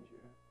manger.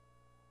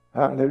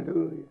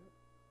 Hallelujah.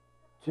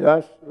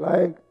 Just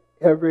like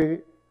every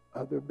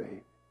other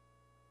baby.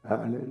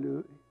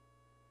 Hallelujah.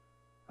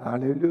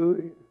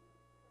 Hallelujah.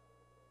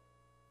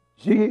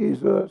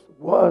 Jesus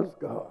was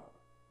God,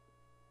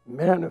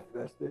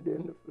 manifested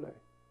in the flesh.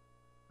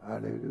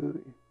 Hallelujah.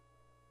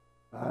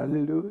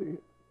 Hallelujah.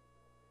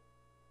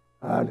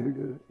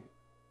 Hallelujah.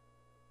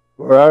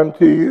 For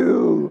unto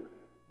you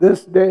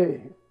this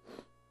day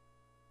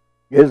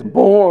is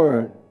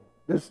born,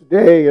 this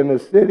day in the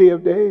city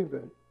of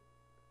David,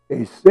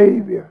 a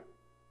Savior,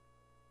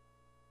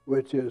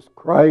 which is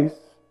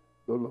Christ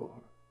the Lord.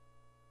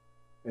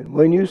 And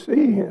when you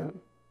see him,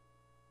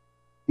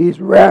 he's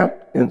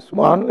wrapped in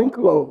swaddling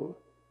clothes.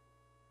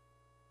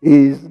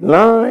 He's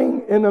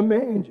lying in a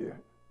manger.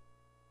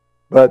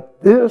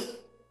 But this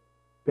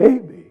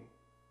baby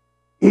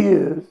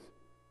is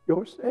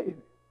your Savior.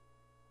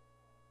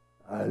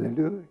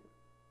 Hallelujah.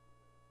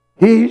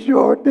 He's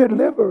your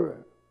deliverer.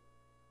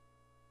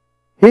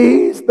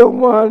 He's the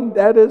one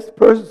that is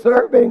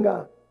preserving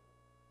us.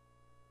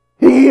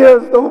 He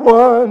is the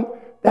one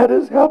that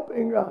is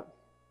helping us.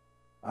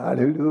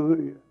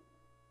 Hallelujah.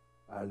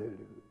 Hallelujah.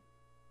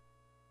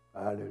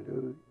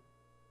 Hallelujah.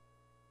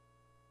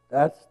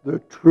 That's the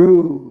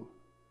true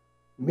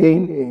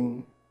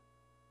meaning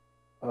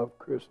of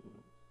Christmas.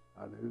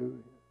 Hallelujah.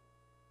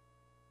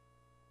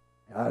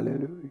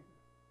 Hallelujah.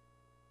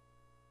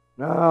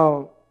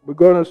 Now, we're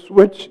going to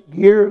switch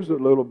gears a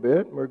little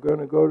bit. We're going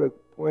to go to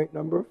point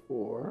number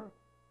 4.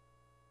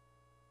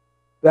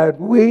 That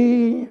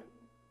we,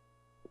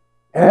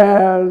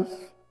 as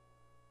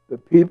the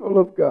people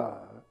of God,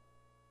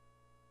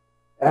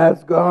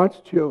 as God's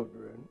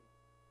children,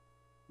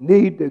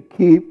 need to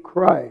keep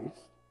Christ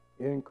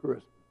in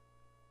Christmas.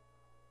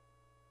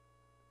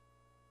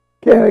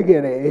 Can I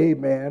get an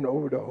amen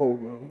over the whole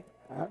room?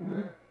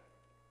 Amen.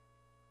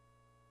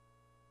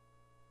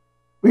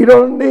 We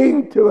don't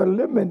need to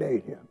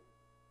eliminate him.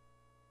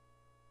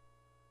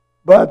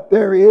 But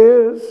there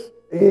is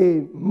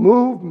a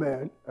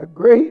movement, a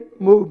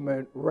great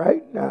movement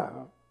right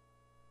now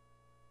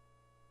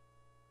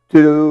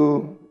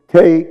to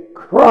take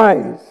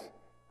Christ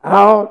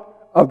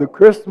out of the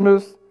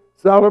Christmas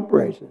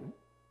celebration.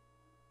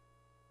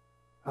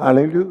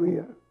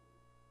 Hallelujah.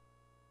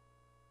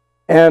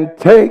 And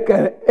take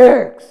an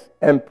X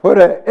and put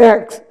an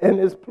X in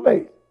his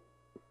place.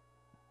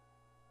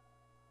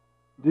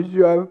 Did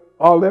you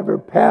all ever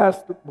pass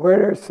where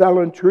they're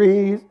selling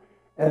trees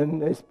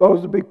and they're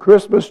supposed to be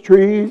Christmas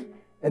trees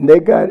and they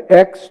got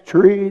X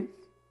trees?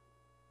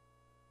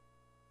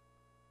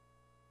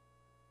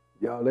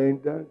 Y'all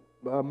ain't done.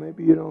 Well,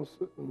 maybe you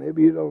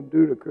don't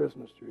do the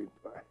Christmas tree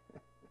part.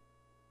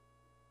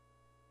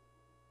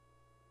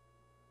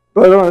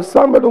 But on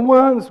some of the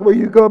ones where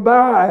you go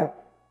by,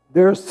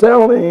 they're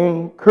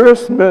selling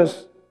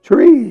Christmas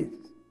trees,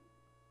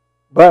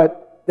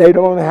 but they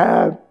don't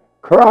have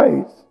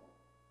Christ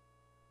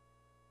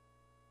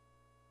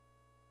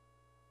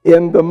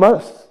in the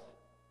must.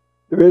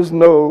 There is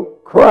no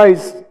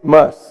Christ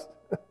must.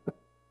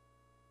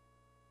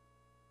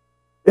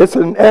 It's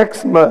an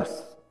X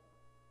must.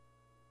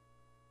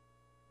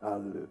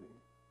 Hallelujah.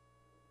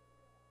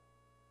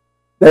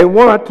 They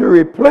want to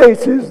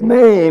replace his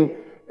name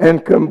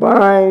and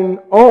combine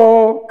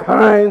all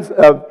kinds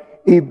of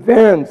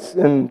events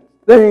and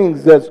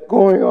things that's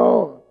going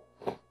on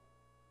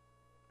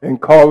and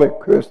call it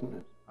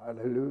Christmas.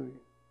 Hallelujah.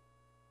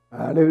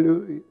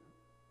 Hallelujah.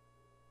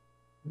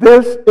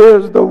 This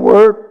is the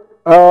work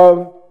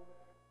of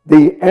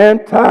the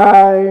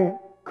Antichrist,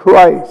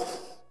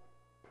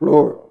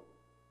 plural.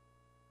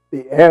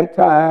 The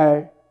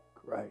Antichrist.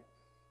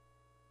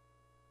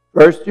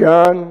 1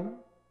 John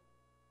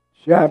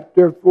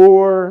chapter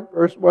 4,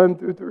 verse 1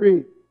 through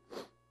 3.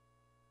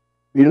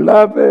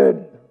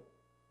 Beloved,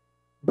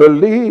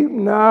 believe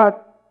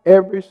not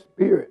every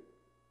spirit,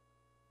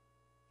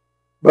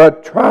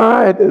 but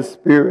try the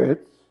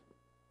spirits,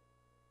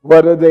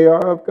 whether they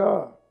are of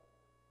God.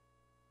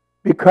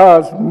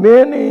 Because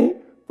many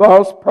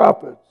false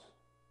prophets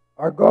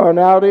are gone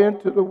out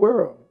into the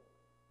world.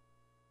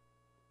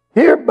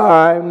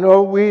 Hereby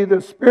know we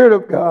the Spirit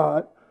of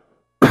God.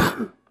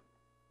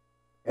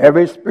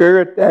 Every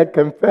spirit that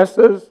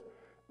confesses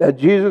that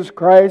Jesus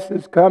Christ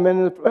is come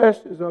in the flesh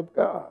is of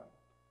God.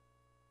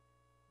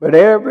 But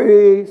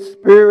every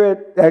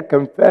spirit that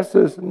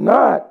confesses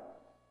not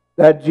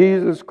that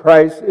Jesus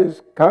Christ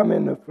is come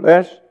in the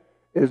flesh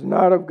is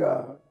not of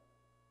God.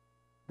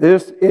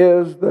 This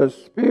is the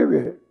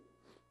spirit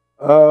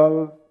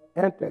of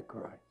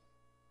Antichrist,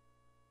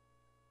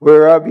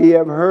 whereof ye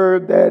have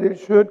heard that it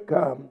should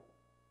come.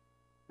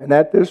 And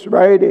at this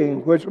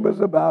writing, which was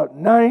about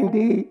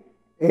 90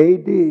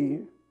 A.D.,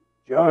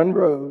 John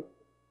wrote,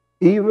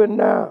 even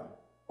now,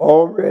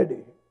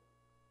 already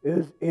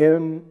is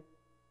in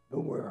the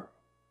world.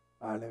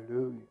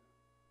 Hallelujah.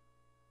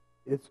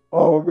 It's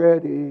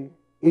already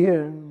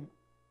in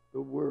the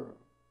world.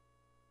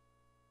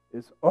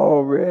 It's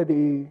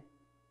already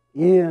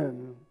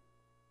in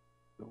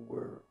the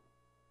world.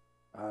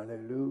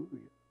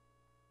 Hallelujah.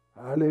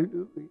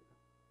 Hallelujah.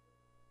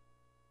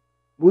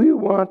 We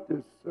want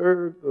to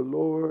serve the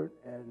Lord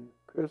and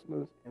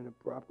Christmas in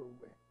a proper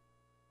way.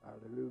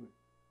 Hallelujah.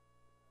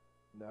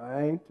 Now,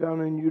 I ain't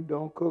telling you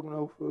don't cook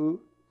no food.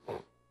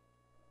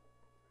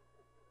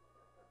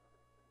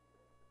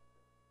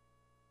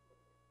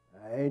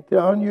 I ain't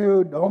telling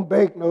you don't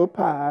bake no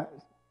pies.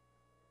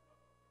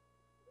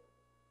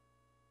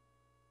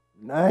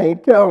 And I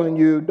ain't telling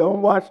you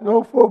don't watch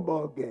no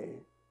football game.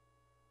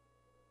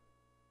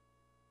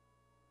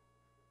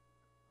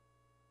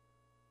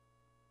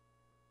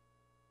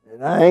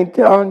 And I ain't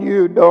telling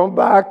you don't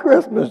buy a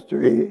Christmas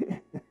tree.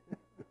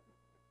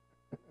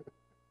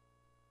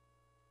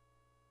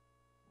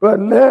 But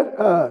let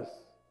us,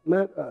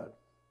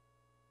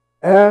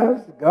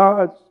 as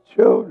God's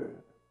children,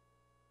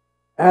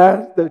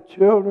 as the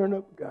children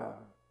of God,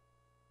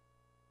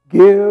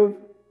 give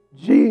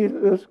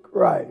Jesus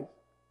Christ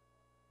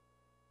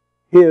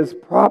his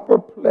proper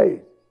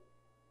place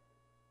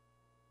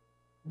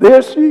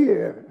this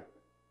year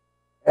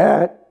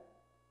at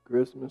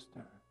Christmas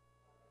time.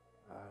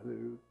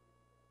 Hallelujah.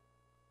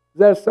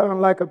 Does that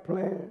sound like a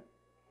plan?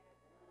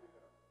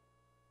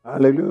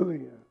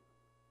 Hallelujah.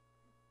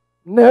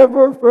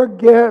 Never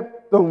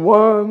forget the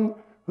one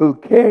who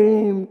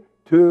came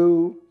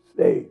to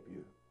save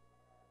you.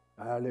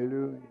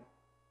 Hallelujah.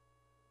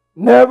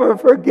 Never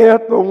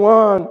forget the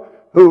one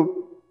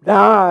who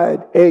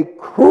died a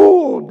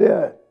cruel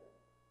death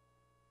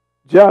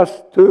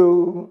just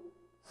to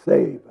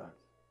save us.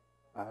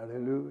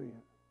 Hallelujah.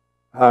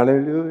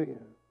 Hallelujah.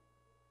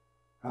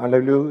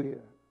 Hallelujah.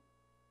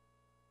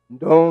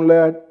 Don't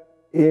let,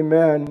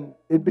 amen,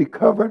 it be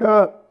covered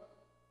up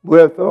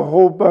with a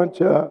whole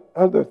bunch of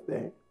other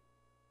things.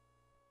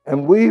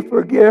 And we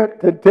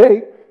forget to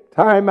take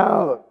time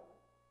out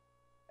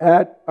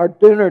at our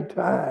dinner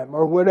time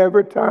or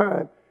whatever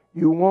time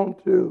you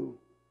want to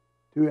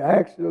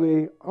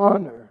actually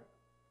honor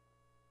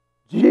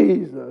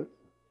Jesus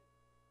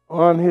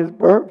on his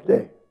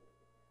birthday.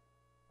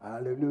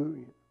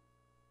 Hallelujah.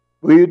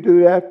 Will you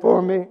do that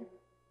for me?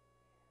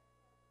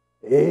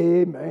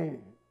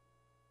 Amen.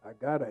 I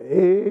got an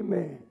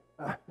amen.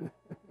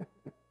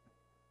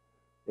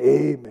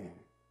 Amen.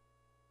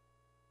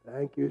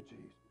 Thank you,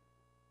 Jesus.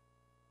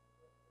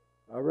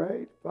 All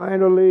right.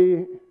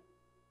 Finally,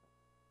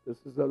 this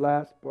is the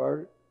last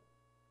part.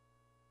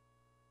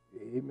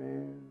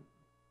 Amen.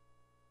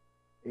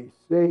 A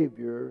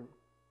Savior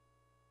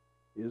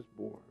is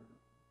born.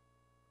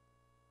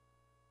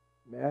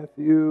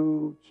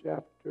 Matthew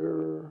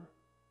chapter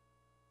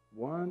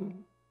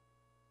 1,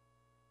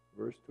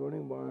 verse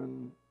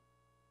 21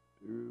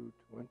 through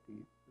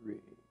 23.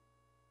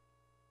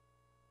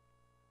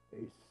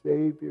 A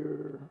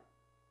Savior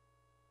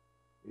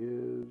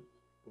is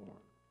born.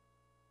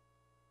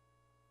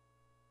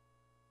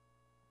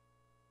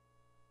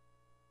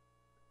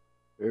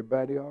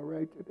 Everybody all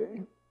right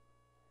today?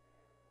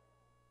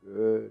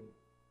 Good.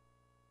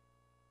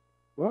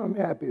 Well, I'm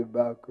happy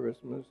about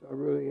Christmas. I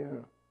really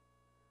am.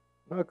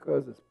 Not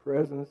because it's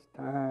presents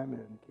time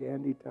and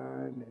candy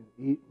time and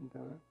eating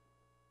time,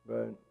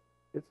 but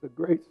it's a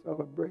great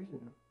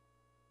celebration.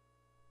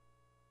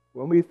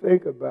 When we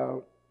think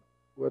about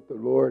what the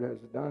Lord has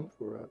done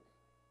for us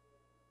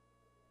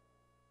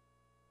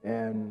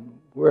and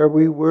where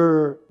we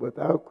were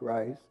without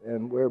Christ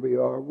and where we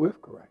are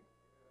with Christ.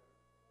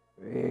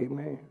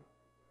 Amen.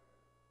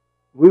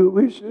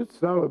 We should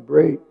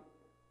celebrate.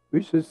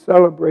 We should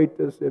celebrate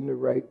this in the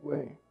right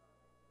way.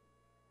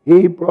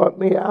 He brought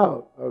me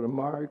out of the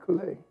miry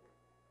clay.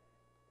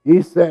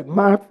 He set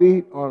my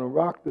feet on a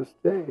rock to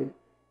stay.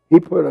 He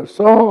put a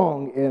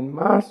song in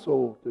my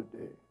soul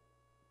today.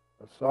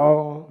 A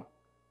song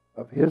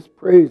of his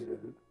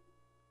praises.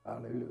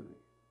 Hallelujah.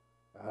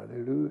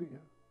 Hallelujah.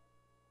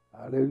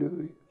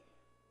 Hallelujah.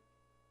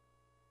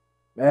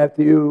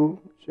 Matthew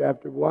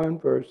chapter 1,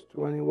 verse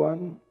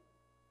 21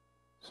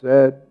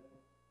 said,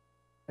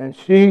 and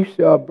she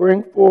shall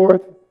bring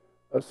forth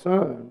a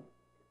son,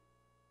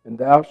 and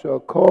thou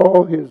shalt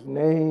call his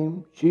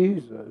name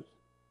Jesus,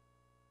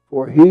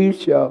 for he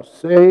shall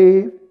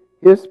save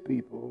his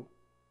people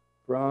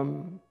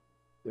from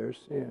their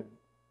sins.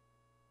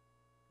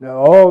 Now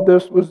all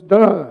this was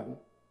done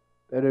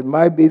that it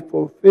might be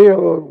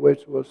fulfilled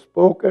which was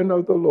spoken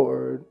of the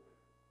Lord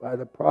by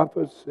the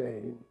prophets,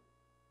 saying,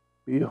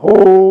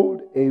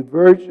 Behold, a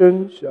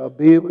virgin shall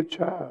be with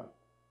child,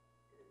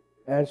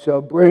 and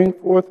shall bring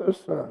forth a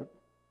son,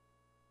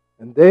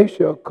 and they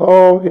shall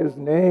call his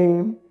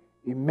name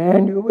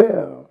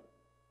Emmanuel,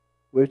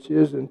 which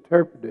is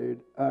interpreted,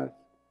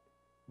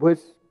 which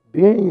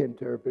being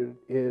interpreted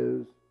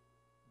is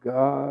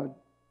God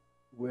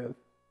with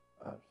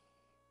us.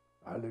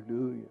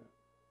 Hallelujah.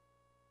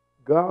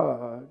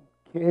 God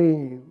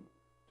came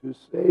to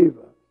save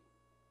us.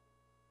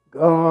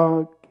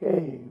 God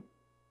came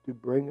to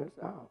bring us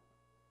out.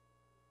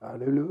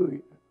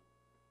 Hallelujah.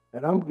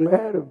 And I'm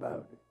glad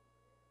about it.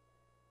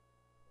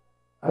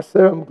 I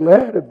said I'm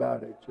glad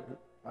about it, church.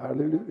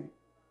 Hallelujah.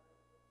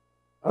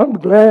 I'm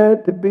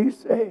glad to be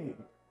saved.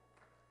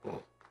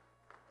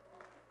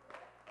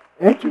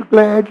 Ain't you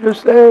glad you're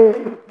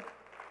saved?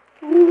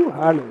 Ooh,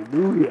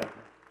 hallelujah.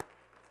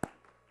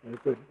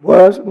 If it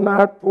was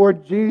not for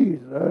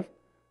Jesus,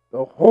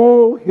 the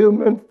whole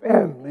human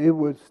family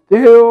would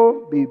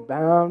still be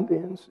bound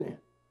in sin.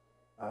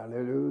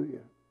 Hallelujah.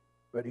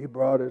 But he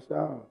brought us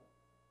out.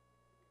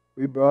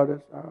 He brought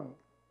us out.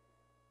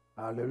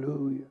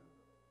 Hallelujah.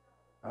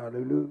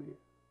 Hallelujah.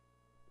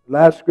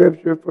 Last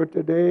scripture for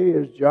today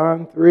is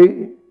John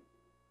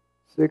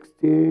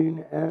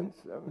 3:16 and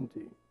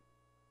 17.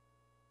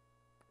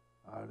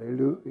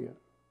 Hallelujah.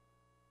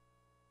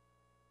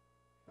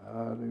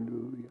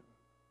 Hallelujah.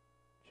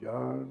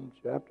 John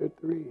chapter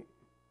 3,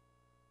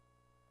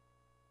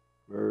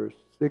 verse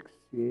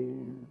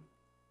 16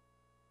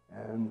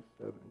 and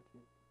 17.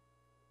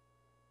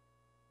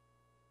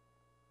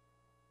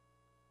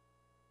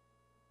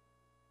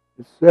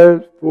 It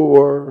says,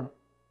 For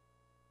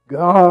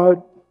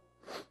God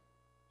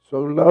so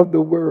loved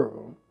the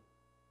world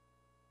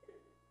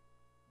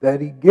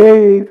that he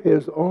gave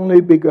his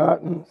only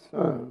begotten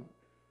Son,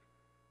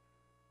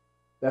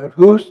 that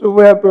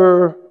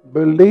whosoever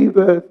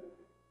believeth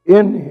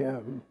in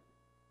him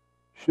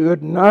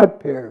should not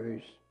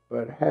perish,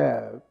 but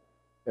have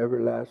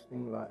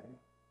everlasting life.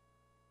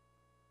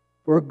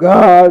 For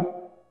God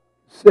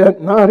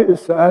sent not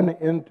his Son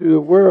into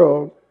the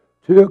world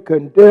to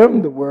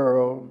condemn the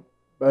world,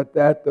 but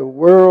that the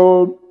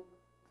world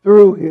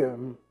through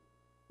him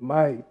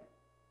might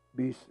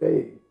be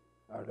saved.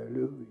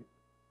 Hallelujah.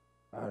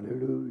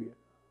 Hallelujah.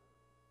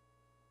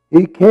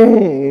 He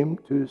came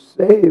to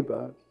save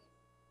us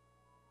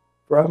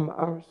from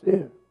our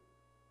sin.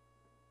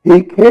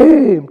 He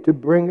came to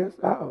bring us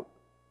out.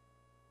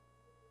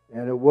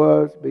 And it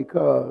was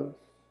because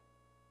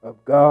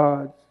of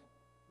God's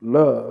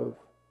love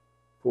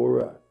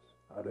for us.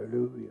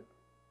 Hallelujah.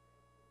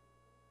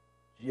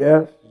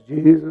 Yes,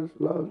 Jesus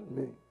loves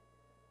me.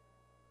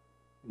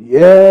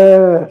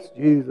 Yes,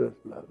 Jesus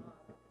loves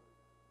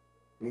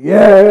me.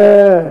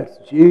 Yes,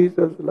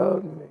 Jesus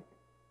loves me.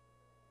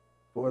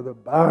 For the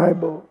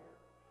Bible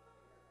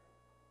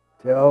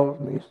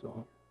tells me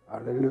so.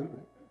 Hallelujah.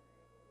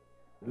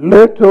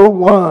 Little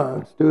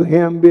ones to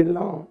him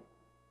belong.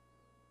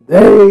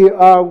 They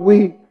are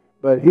weak,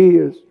 but he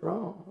is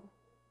strong.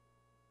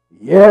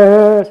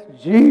 Yes,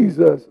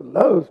 Jesus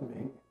loves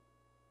me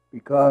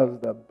because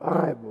the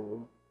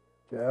Bible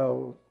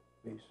tells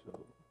me so.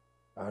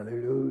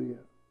 Hallelujah.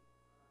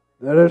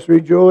 Let us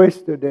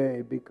rejoice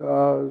today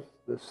because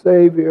the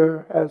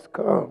Savior has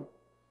come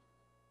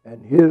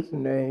and his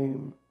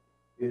name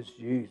is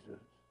Jesus.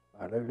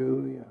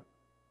 Hallelujah.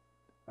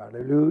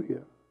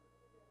 Hallelujah.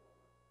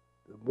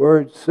 The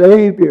word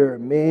Savior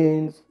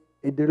means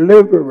a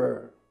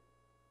deliverer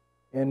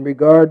in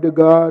regard to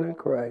God and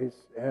Christ.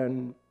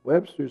 And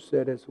Webster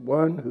said it's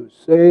one who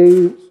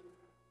saves,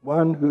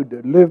 one who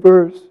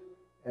delivers,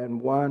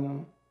 and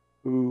one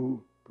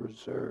who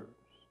preserves.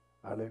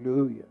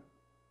 Hallelujah.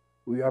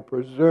 We are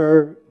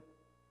preserved,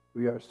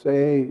 we are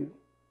saved,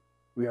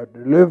 we are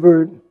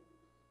delivered,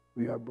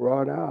 we are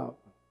brought out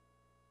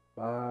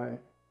by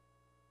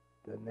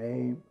the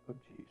name of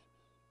Jesus.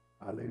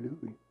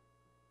 Hallelujah.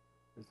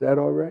 Is that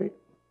all right?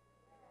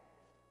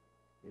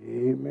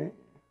 Amen.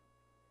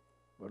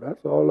 Well,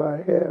 that's all I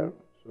have.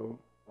 So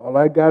all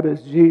I got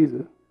is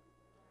Jesus.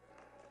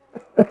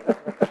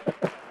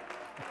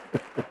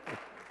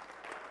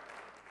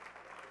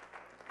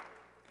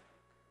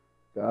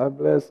 God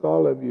bless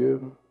all of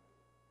you.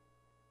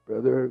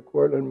 Brother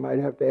Cortland might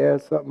have to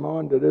add something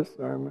on to this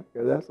sermon,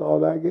 because that's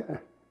all I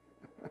got.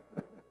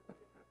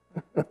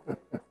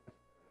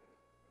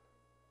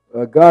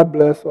 God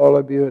bless all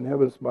of you, and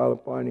heaven smile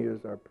upon you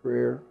is our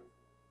prayer.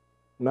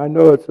 And I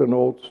know it's an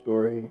old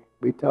story.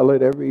 We tell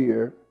it every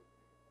year,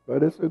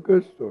 but it's a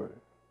good story.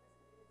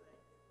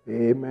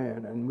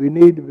 Amen. And we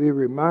need to be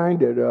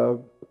reminded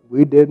of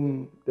we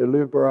didn't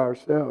deliver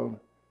ourselves.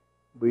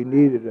 We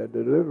needed a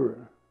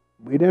deliverer.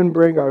 We didn't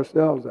bring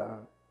ourselves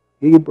out.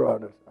 He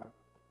brought us out.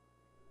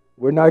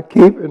 We're not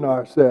keeping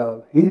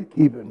ourselves. He's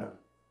keeping us.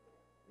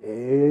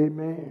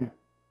 Amen.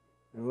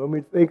 And when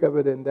we think of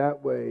it in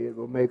that way, it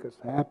will make us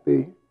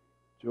happy,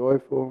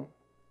 joyful.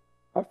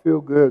 I feel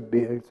good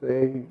being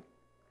saved.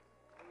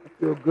 I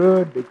feel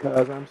good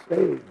because I'm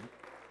saved.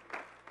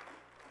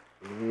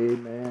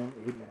 Amen.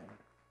 Amen.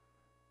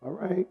 All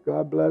right.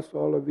 God bless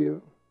all of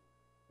you.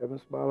 Heaven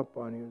smile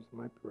upon you is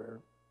my prayer.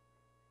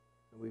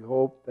 And we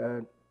hope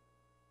that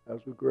as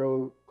we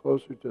grow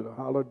closer to the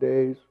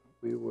holidays,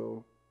 we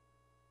will,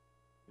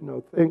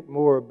 think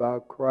more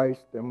about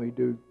Christ than we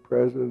do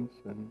presents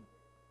and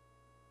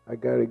I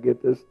got to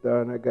get this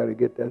done. I got to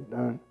get that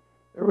done.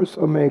 There were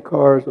so many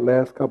cars the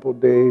last couple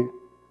of days.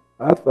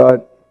 I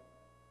thought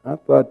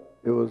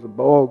it was a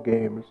ball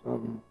game or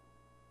something.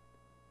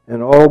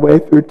 And all the way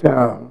through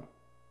town,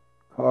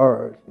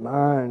 cars,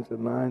 lines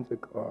and lines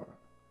of cars,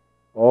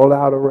 all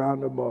out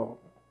around the mall,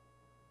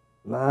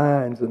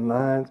 lines and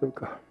lines of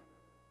cars.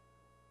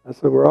 I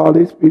said, where are all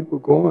these people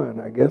going?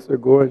 I guess they're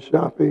going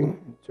shopping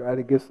and try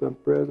to get some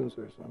presents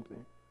or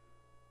something.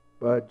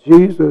 But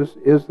Jesus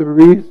is the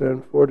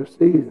reason for the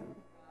season.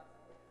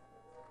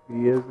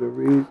 He is the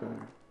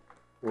reason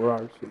for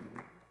our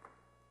season.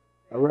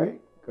 All right.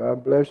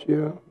 God bless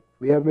you. If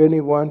we have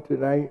anyone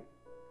tonight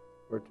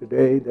or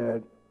today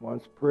that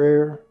wants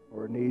prayer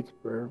or needs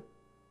prayer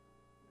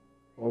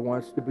or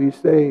wants to be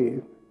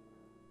saved,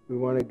 we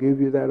want to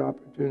give you that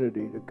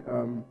opportunity to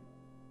come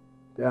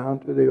down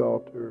to the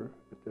altar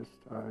at this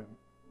time.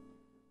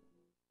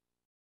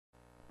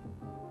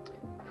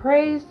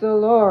 Praise the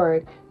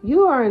Lord.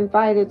 You are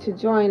invited to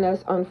join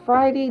us on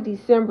Friday,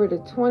 December the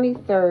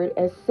 23rd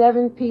at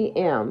 7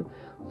 p.m.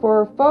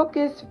 for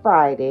Focus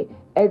Friday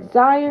at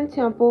Zion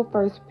Temple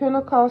First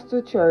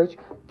Pentecostal Church,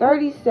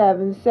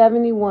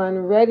 3771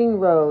 Reading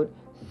Road,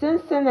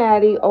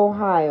 Cincinnati,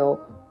 Ohio,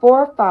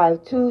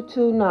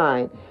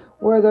 45229,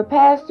 where the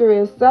pastor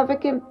is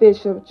Suffragan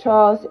Bishop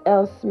Charles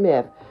L.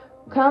 Smith.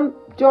 Come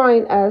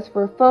join us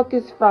for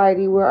Focus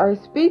Friday, where our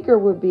speaker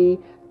will be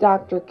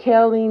Dr.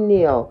 Kelly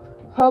Neal.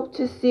 Hope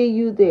to see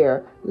you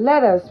there.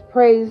 Let us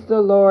praise the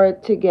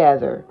Lord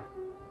together.